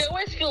much. And they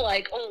always feel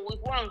like, oh, if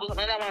one goes,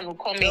 another one will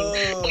come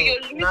in. But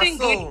you're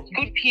losing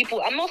good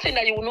people. I'm not saying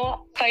that you will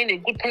not find a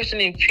good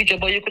person in the future,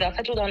 but you could have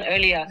settled down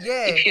earlier.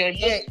 Yeah, if you're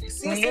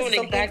just known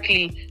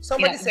exactly.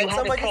 Somebody said,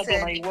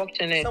 and you worked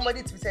in it.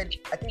 Somebody tweeted,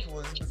 I think it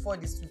was before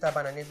this Twitter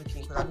ban and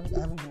everything, because I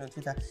haven't been on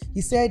Twitter.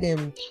 He said,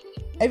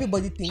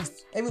 everybody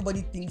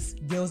thinks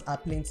girls are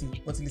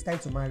plenty until it's time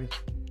to marry.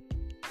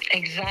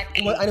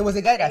 Exactly. And it was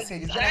a guy that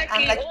said it. And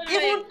I'm like,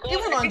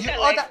 even on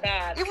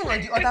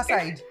the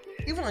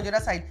other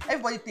side,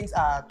 everybody thinks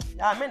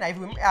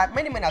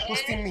many men are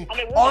toasting me.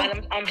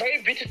 I'm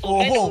very beautiful.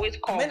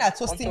 Men are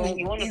toasting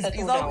me.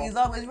 It's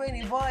always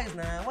raining boys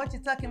now. What you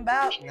talking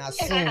about? Nah,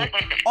 so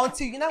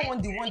until you now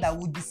want the one that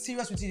would be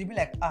serious with you, you'll be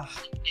like,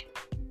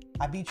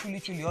 I be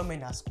truly all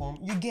men has come.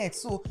 You get.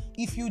 So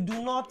if you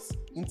do not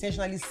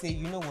intentionally say,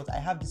 you know what, I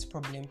have this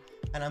problem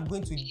and I'm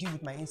going to deal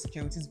with my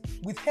insecurities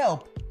with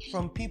help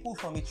from people,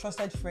 from a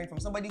trusted friend, from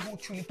somebody who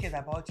truly cares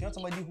about you, not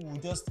somebody who will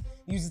just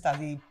use it as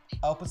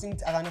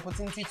an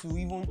opportunity to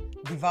even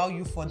devour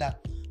you further.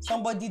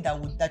 Somebody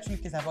that truly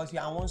cares about you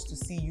and wants to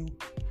see you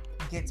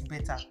get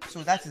better.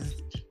 So that is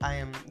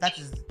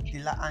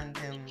the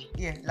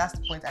last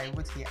point I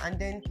wrote here. And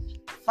then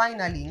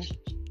finally,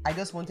 I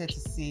just wanted to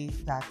say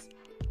that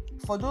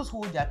for those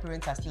who their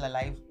parents are still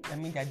alive,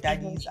 their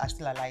daddies are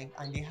still alive,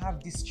 and they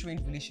have this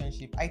strained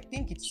relationship, I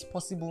think it's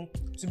possible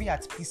to be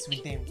at peace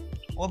with them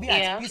or be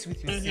at peace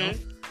with yourself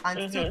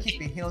and still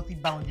keep a healthy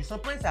boundary.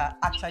 Some parents are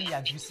actually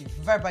abusive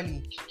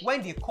verbally.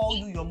 When they call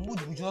you, your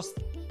mood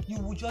you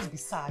will just be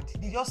sad.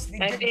 They just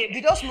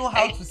know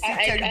how to say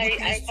terrible things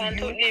to you. I can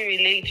totally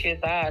relate to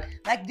that.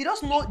 Like they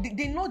just know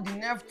they know the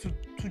nerve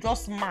to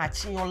just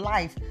match in your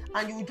life,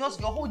 and your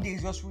whole day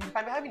is just ruined. You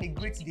can be having a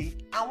great day,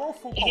 and one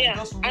phone call will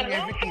just ruin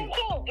everything. One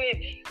phone call,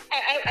 babe.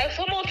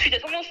 Someone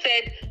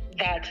said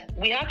that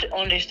we have to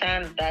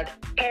understand that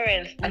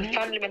parents and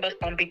family members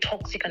can be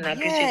toxic and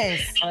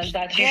abusive, and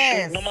that you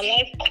should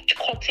normalize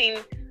cutting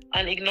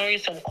and ignoring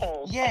some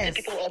calls. Cutting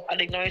people up and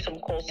ignoring some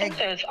calls.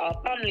 Sometimes our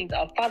families,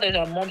 our fathers,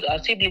 our moms, our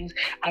siblings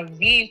are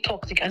really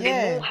toxic, and they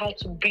know how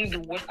to bring the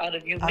worst out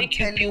of you, make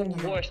you feel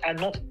worse and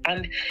not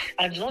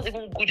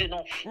even good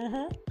enough.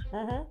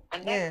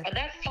 And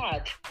that's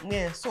sad.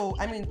 Yeah, so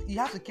you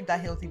have to keep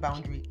that healthy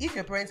boundary. If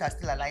your parents are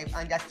still alive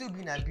and they're still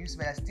being abusive,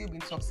 they're still being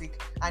toxic,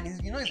 and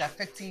it's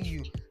affecting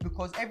you,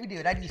 because every day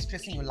your daddy is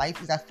stressing your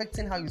life, is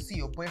affecting how you see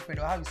your boyfriend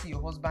or how you see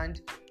your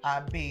husband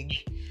big,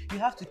 you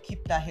have to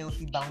keep that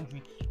healthy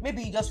boundary.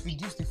 Maybe you just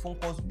reduce the phone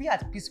calls, be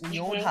at peace with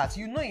your own heart.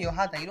 You know in your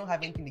heart that you don't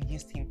have anything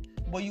against him,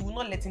 but you will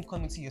not let him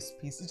come into your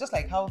space. It's just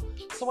like how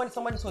somebody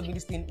told me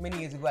this thing many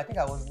years ago. I think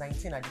I was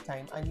 19 at the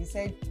time, and he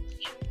said,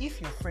 if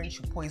your friend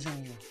should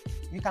poison you,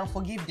 you can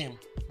forgive them,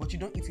 but you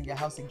don't eat in their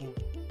house again.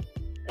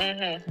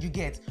 You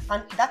get.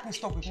 And that thing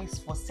stuck with me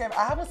for several.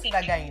 I haven't seen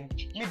that guy in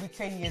maybe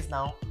 10 years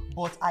now,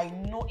 but I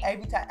know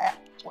every time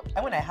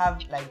when I have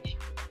it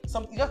just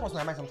comes to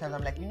my mind sometimes.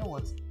 I'm like, you know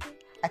what,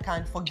 I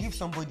can forgive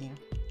somebody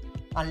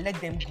and let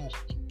them go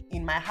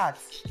in my heart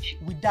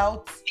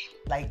without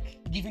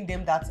giving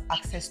them that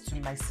access to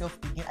myself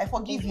again. I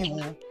forgive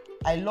you,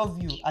 I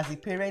love you as a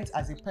parent,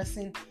 as a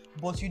person,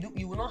 but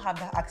you will not have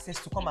that access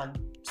to come and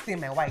stay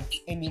my wife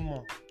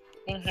anymore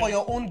for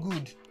your own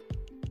good.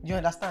 You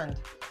understand?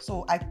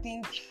 So I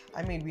think,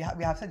 we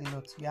have said a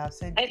lot.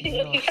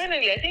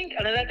 Finally, I think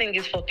another thing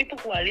is for people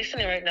who are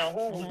listening right now,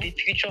 who will be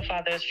future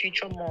fathers,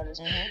 future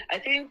moms. I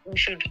think we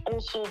should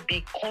also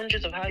be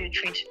conscious of how you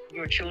treat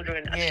your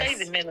children,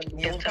 especially the men and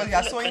the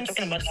daughters. We're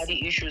talking about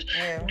daddy issues.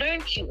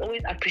 Learn to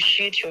always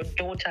appreciate your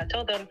daughter.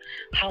 Tell them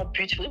how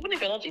beautiful, even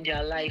if you're not in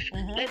their life,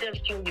 let them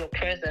feel your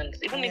presence.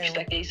 Even if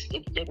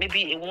it's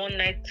maybe a one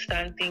night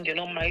stand thing, you're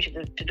not married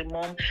to the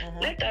mom.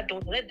 Let that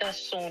daughter, let that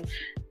son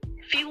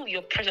feel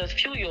your presence,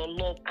 feel your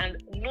love, and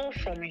know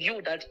from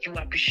you that you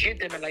appreciate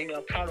them and that you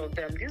are proud of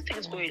them. These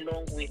things go a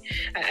long way.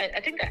 I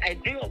think I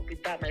grew up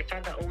with that. My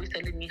father always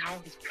telling me how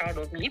he's proud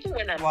of me, even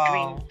when I'm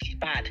doing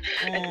bad.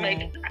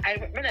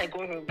 When I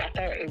go home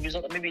after a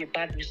result, maybe a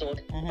bad result,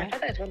 my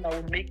father is one that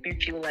would make me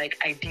feel like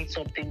I did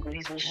something good.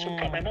 He was so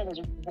proud. My mom was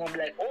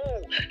like,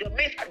 "Oh, your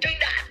mates are doing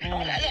that."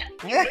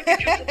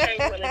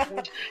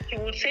 He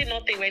would say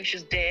nothing when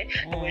she's there,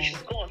 but when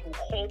she's gone, he'll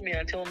call me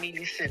and tell me,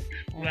 "Listen,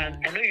 man,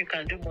 I know you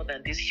can do more than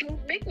this." He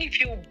would make me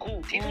feel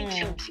good. Even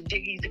till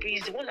today,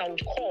 he's the one I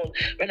would call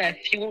when I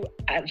feel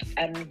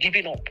I'm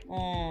giving up.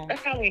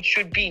 That's how it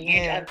should be.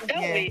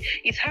 Way,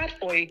 it's hard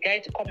for a guy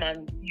to come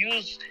and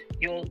use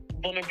your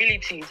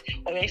vulnerabilities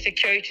or your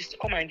insecurities to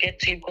come and get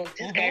to you, because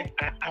these guys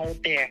are out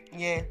there.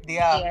 Yeah, they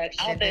are. They're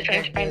out there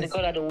trying to find the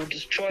God that they will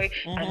destroy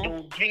and they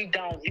will bring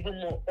down even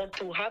more, or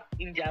to have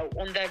in their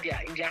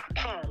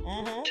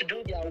palm to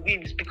do their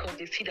whims, because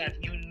they see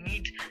that you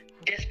need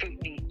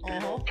desperately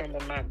love from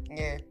a man.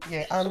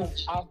 So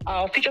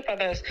our future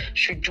fathers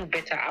should do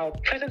better. Our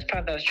present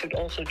fathers should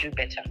also do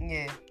better.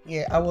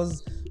 I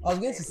was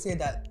going to say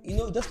that,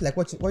 just like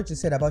what you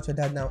said about your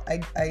dad now,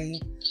 I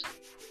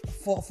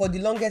for the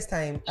longest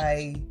time,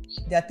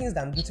 there are things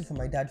that I'm grateful for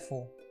my dad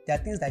for. there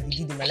are things that he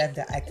did in my life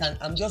that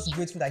I'm just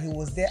grateful that he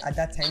was there at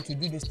that time to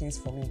do those things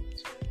for me.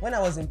 When I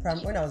was in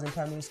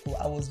primary school,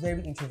 I was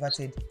very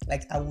introverted.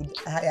 Like I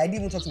didn't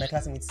even talk to my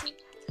classmates.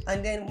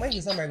 And then when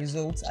he saw my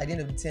results at the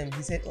end of the term,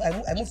 he said,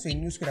 I moved to a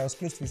new school that was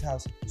close to his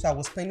house. So I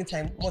was spending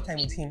more time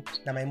with him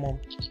than my mom.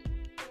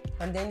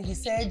 And then he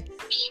said,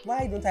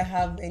 why don't I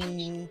have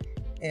any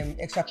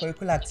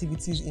extracurricular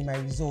activities in my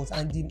results?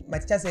 And my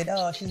teacher said,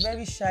 oh, she's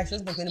very shy. She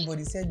doesn't talk to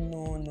anybody. He said,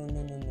 no.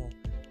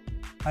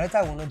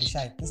 Areta will not be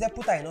shy. He said,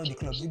 put her in all the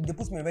clubs. They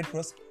put me in Red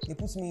Cross. They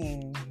put me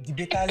in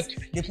debaters.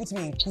 They put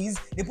me in quiz.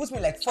 They put me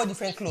in like 4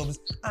 different clubs.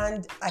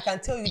 And I can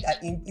tell you that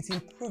it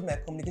improved my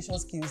communication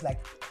skills.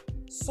 Like,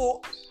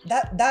 so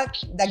that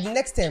like the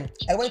next time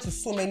I went to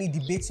so many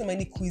debates, so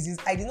many quizzes,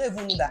 I did not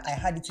even know that I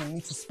had it in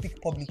me to speak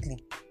publicly.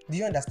 Do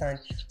you understand?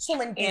 So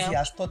many things he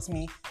has taught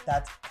me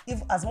that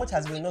if as much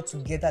as we're not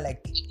together,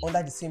 like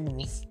under the same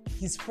roof,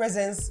 his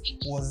presence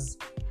was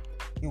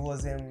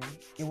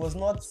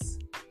not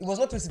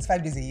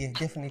 365 days a year,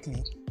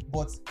 definitely.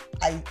 But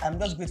I'm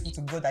just grateful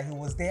to God that he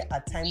was there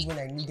at times when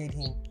I needed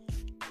him.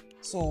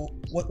 So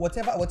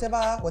whatever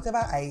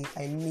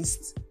I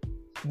missed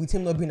with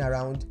him not being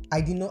around, I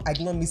did not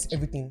miss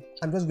everything.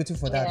 I'm just grateful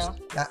for that.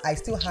 That I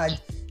still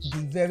had the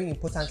very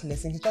important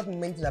lesson. He taught me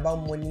many things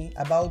about money,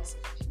 about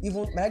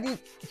even my daddy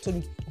told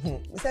me,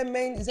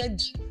 he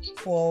said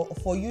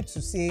for you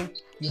to say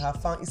you have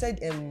found, he said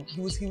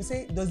he would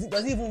say, does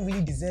it even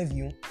really deserve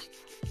you?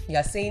 You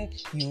are saying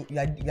you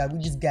are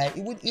with this guy.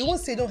 He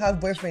won't say don't have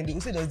boyfriend. He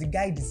will say, does the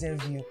guy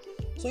deserve you?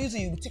 So you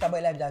think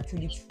about life that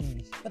truly,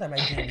 what am I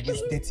doing with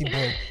this dirty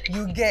boy?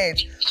 You get.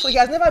 So he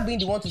has never been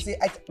the one to say.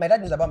 My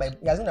dad knows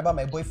he has known about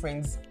my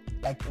boyfriends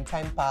like in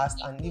time past,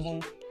 and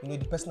even the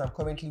person I'm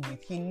currently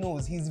with. He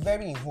knows. He's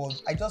very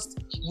involved. I just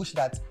wish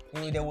that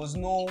there was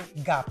no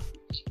gap.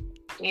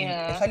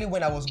 Yeah. Especially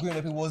when I was growing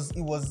up, it was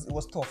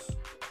tough.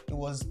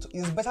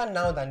 It's better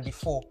now than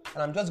before,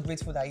 and I'm just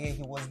grateful that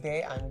he was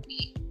there. And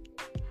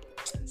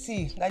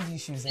see, that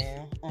issues, big.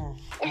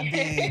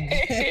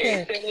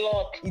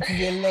 It's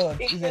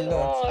a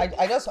lot.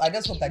 I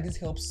just hope that this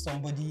helps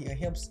somebody. It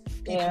helps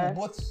people,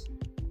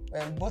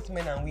 both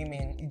men and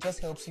women. It just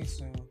helps you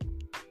to.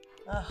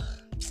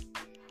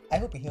 I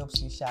hope it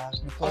helps you, Sha,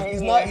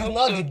 because you will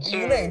not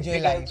enjoy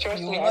life.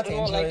 You will not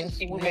enjoy. Like to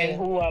see women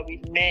who are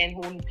with men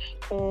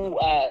who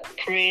are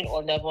preying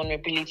on their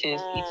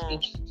vulnerabilities.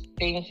 It's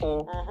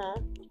painful.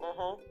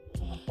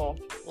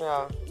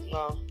 Yeah.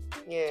 Wow.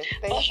 Yeah,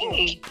 thank you.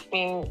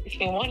 It's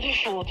been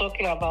wonderful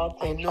talking about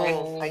it.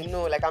 I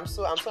know. Like I'm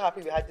so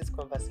happy we had this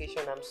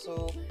conversation. I'm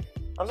so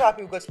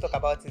happy we got to talk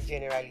about it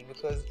generally,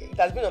 because it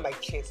has been on my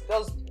chest.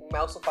 Just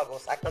my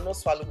esophagus. I cannot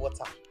swallow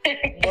water.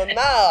 But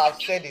now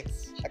I've said it.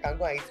 I can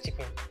go and eat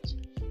chicken.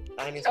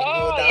 And it's go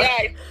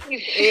down.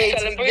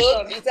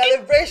 It's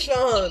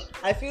celebration.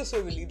 I feel so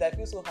relieved. I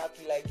feel so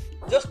happy. Like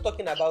just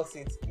talking about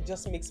it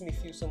just makes me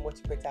feel so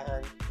much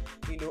better.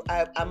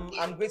 And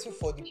I'm grateful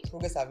for the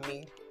progress I've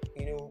made.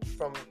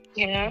 From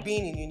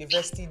being in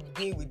university,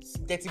 being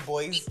with dirty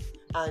boys,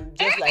 and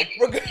just like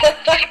progress.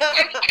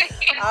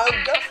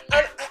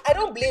 I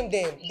don't blame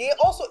them. They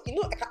also,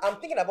 I'm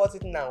thinking about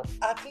it now.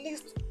 At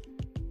least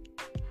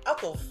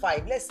out of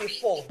 5, let's say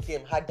 4 of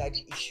them had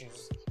daddy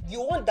issues. The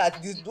one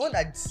that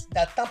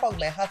tampered with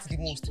my heart the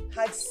most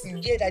had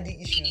severe daddy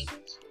issues.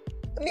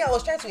 I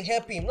was trying to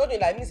help him. Not only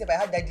like me, if I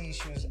had daddy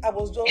issues, I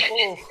was just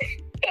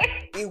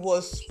it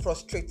was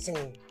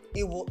frustrating.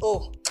 It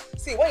was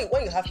see,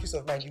 when you have peace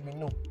of mind, you will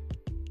know.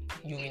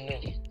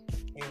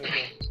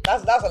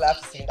 That's all I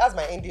have to say. That's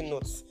my ending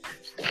notes.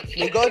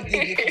 May God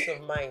give you peace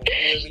of mind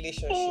in your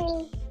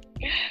relationship.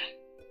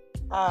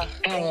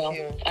 Thank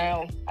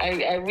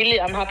you.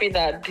 I'm happy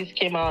that this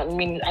came out. I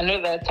mean, I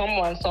know that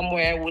someone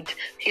somewhere would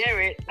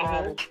hear it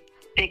and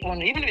take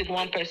one, even if it's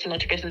one person or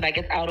 2 person that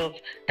gets out of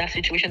that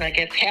situation, that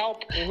gets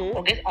help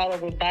or gets out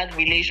of a bad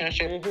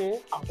relationship.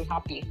 I'll be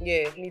happy.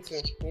 Yeah, me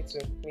too.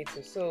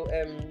 So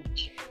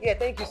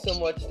thank you so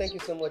much,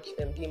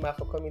 Dima,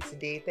 for coming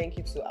today. Thank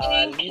you to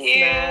our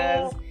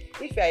listeners.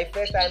 If you are a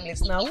first time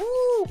listener,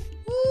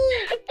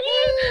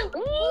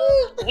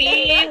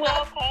 we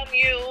welcome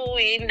you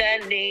in the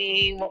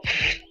name of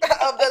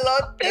the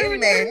Lord.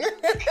 Amen.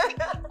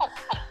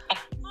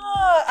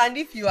 And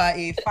if you are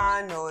a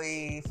fan or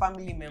a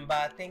family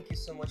member, thank you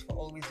so much for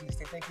always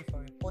listening. Thank you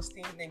for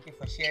reposting. Thank you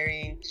for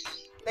sharing.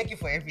 Thank you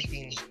for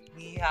everything.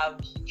 We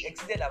have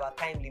exceeded our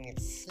time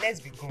limits.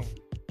 Let's be going.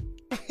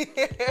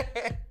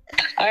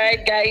 All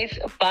right, guys.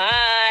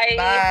 Bye.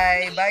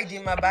 Bye,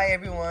 Dima. Bye,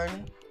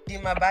 everyone.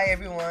 Dima, bye,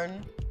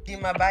 everyone.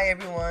 Dima, bye,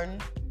 everyone.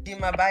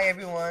 Dima, bye,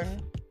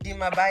 everyone.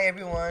 Dima, bye,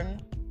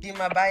 everyone.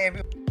 Dima, bye,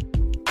 everyone.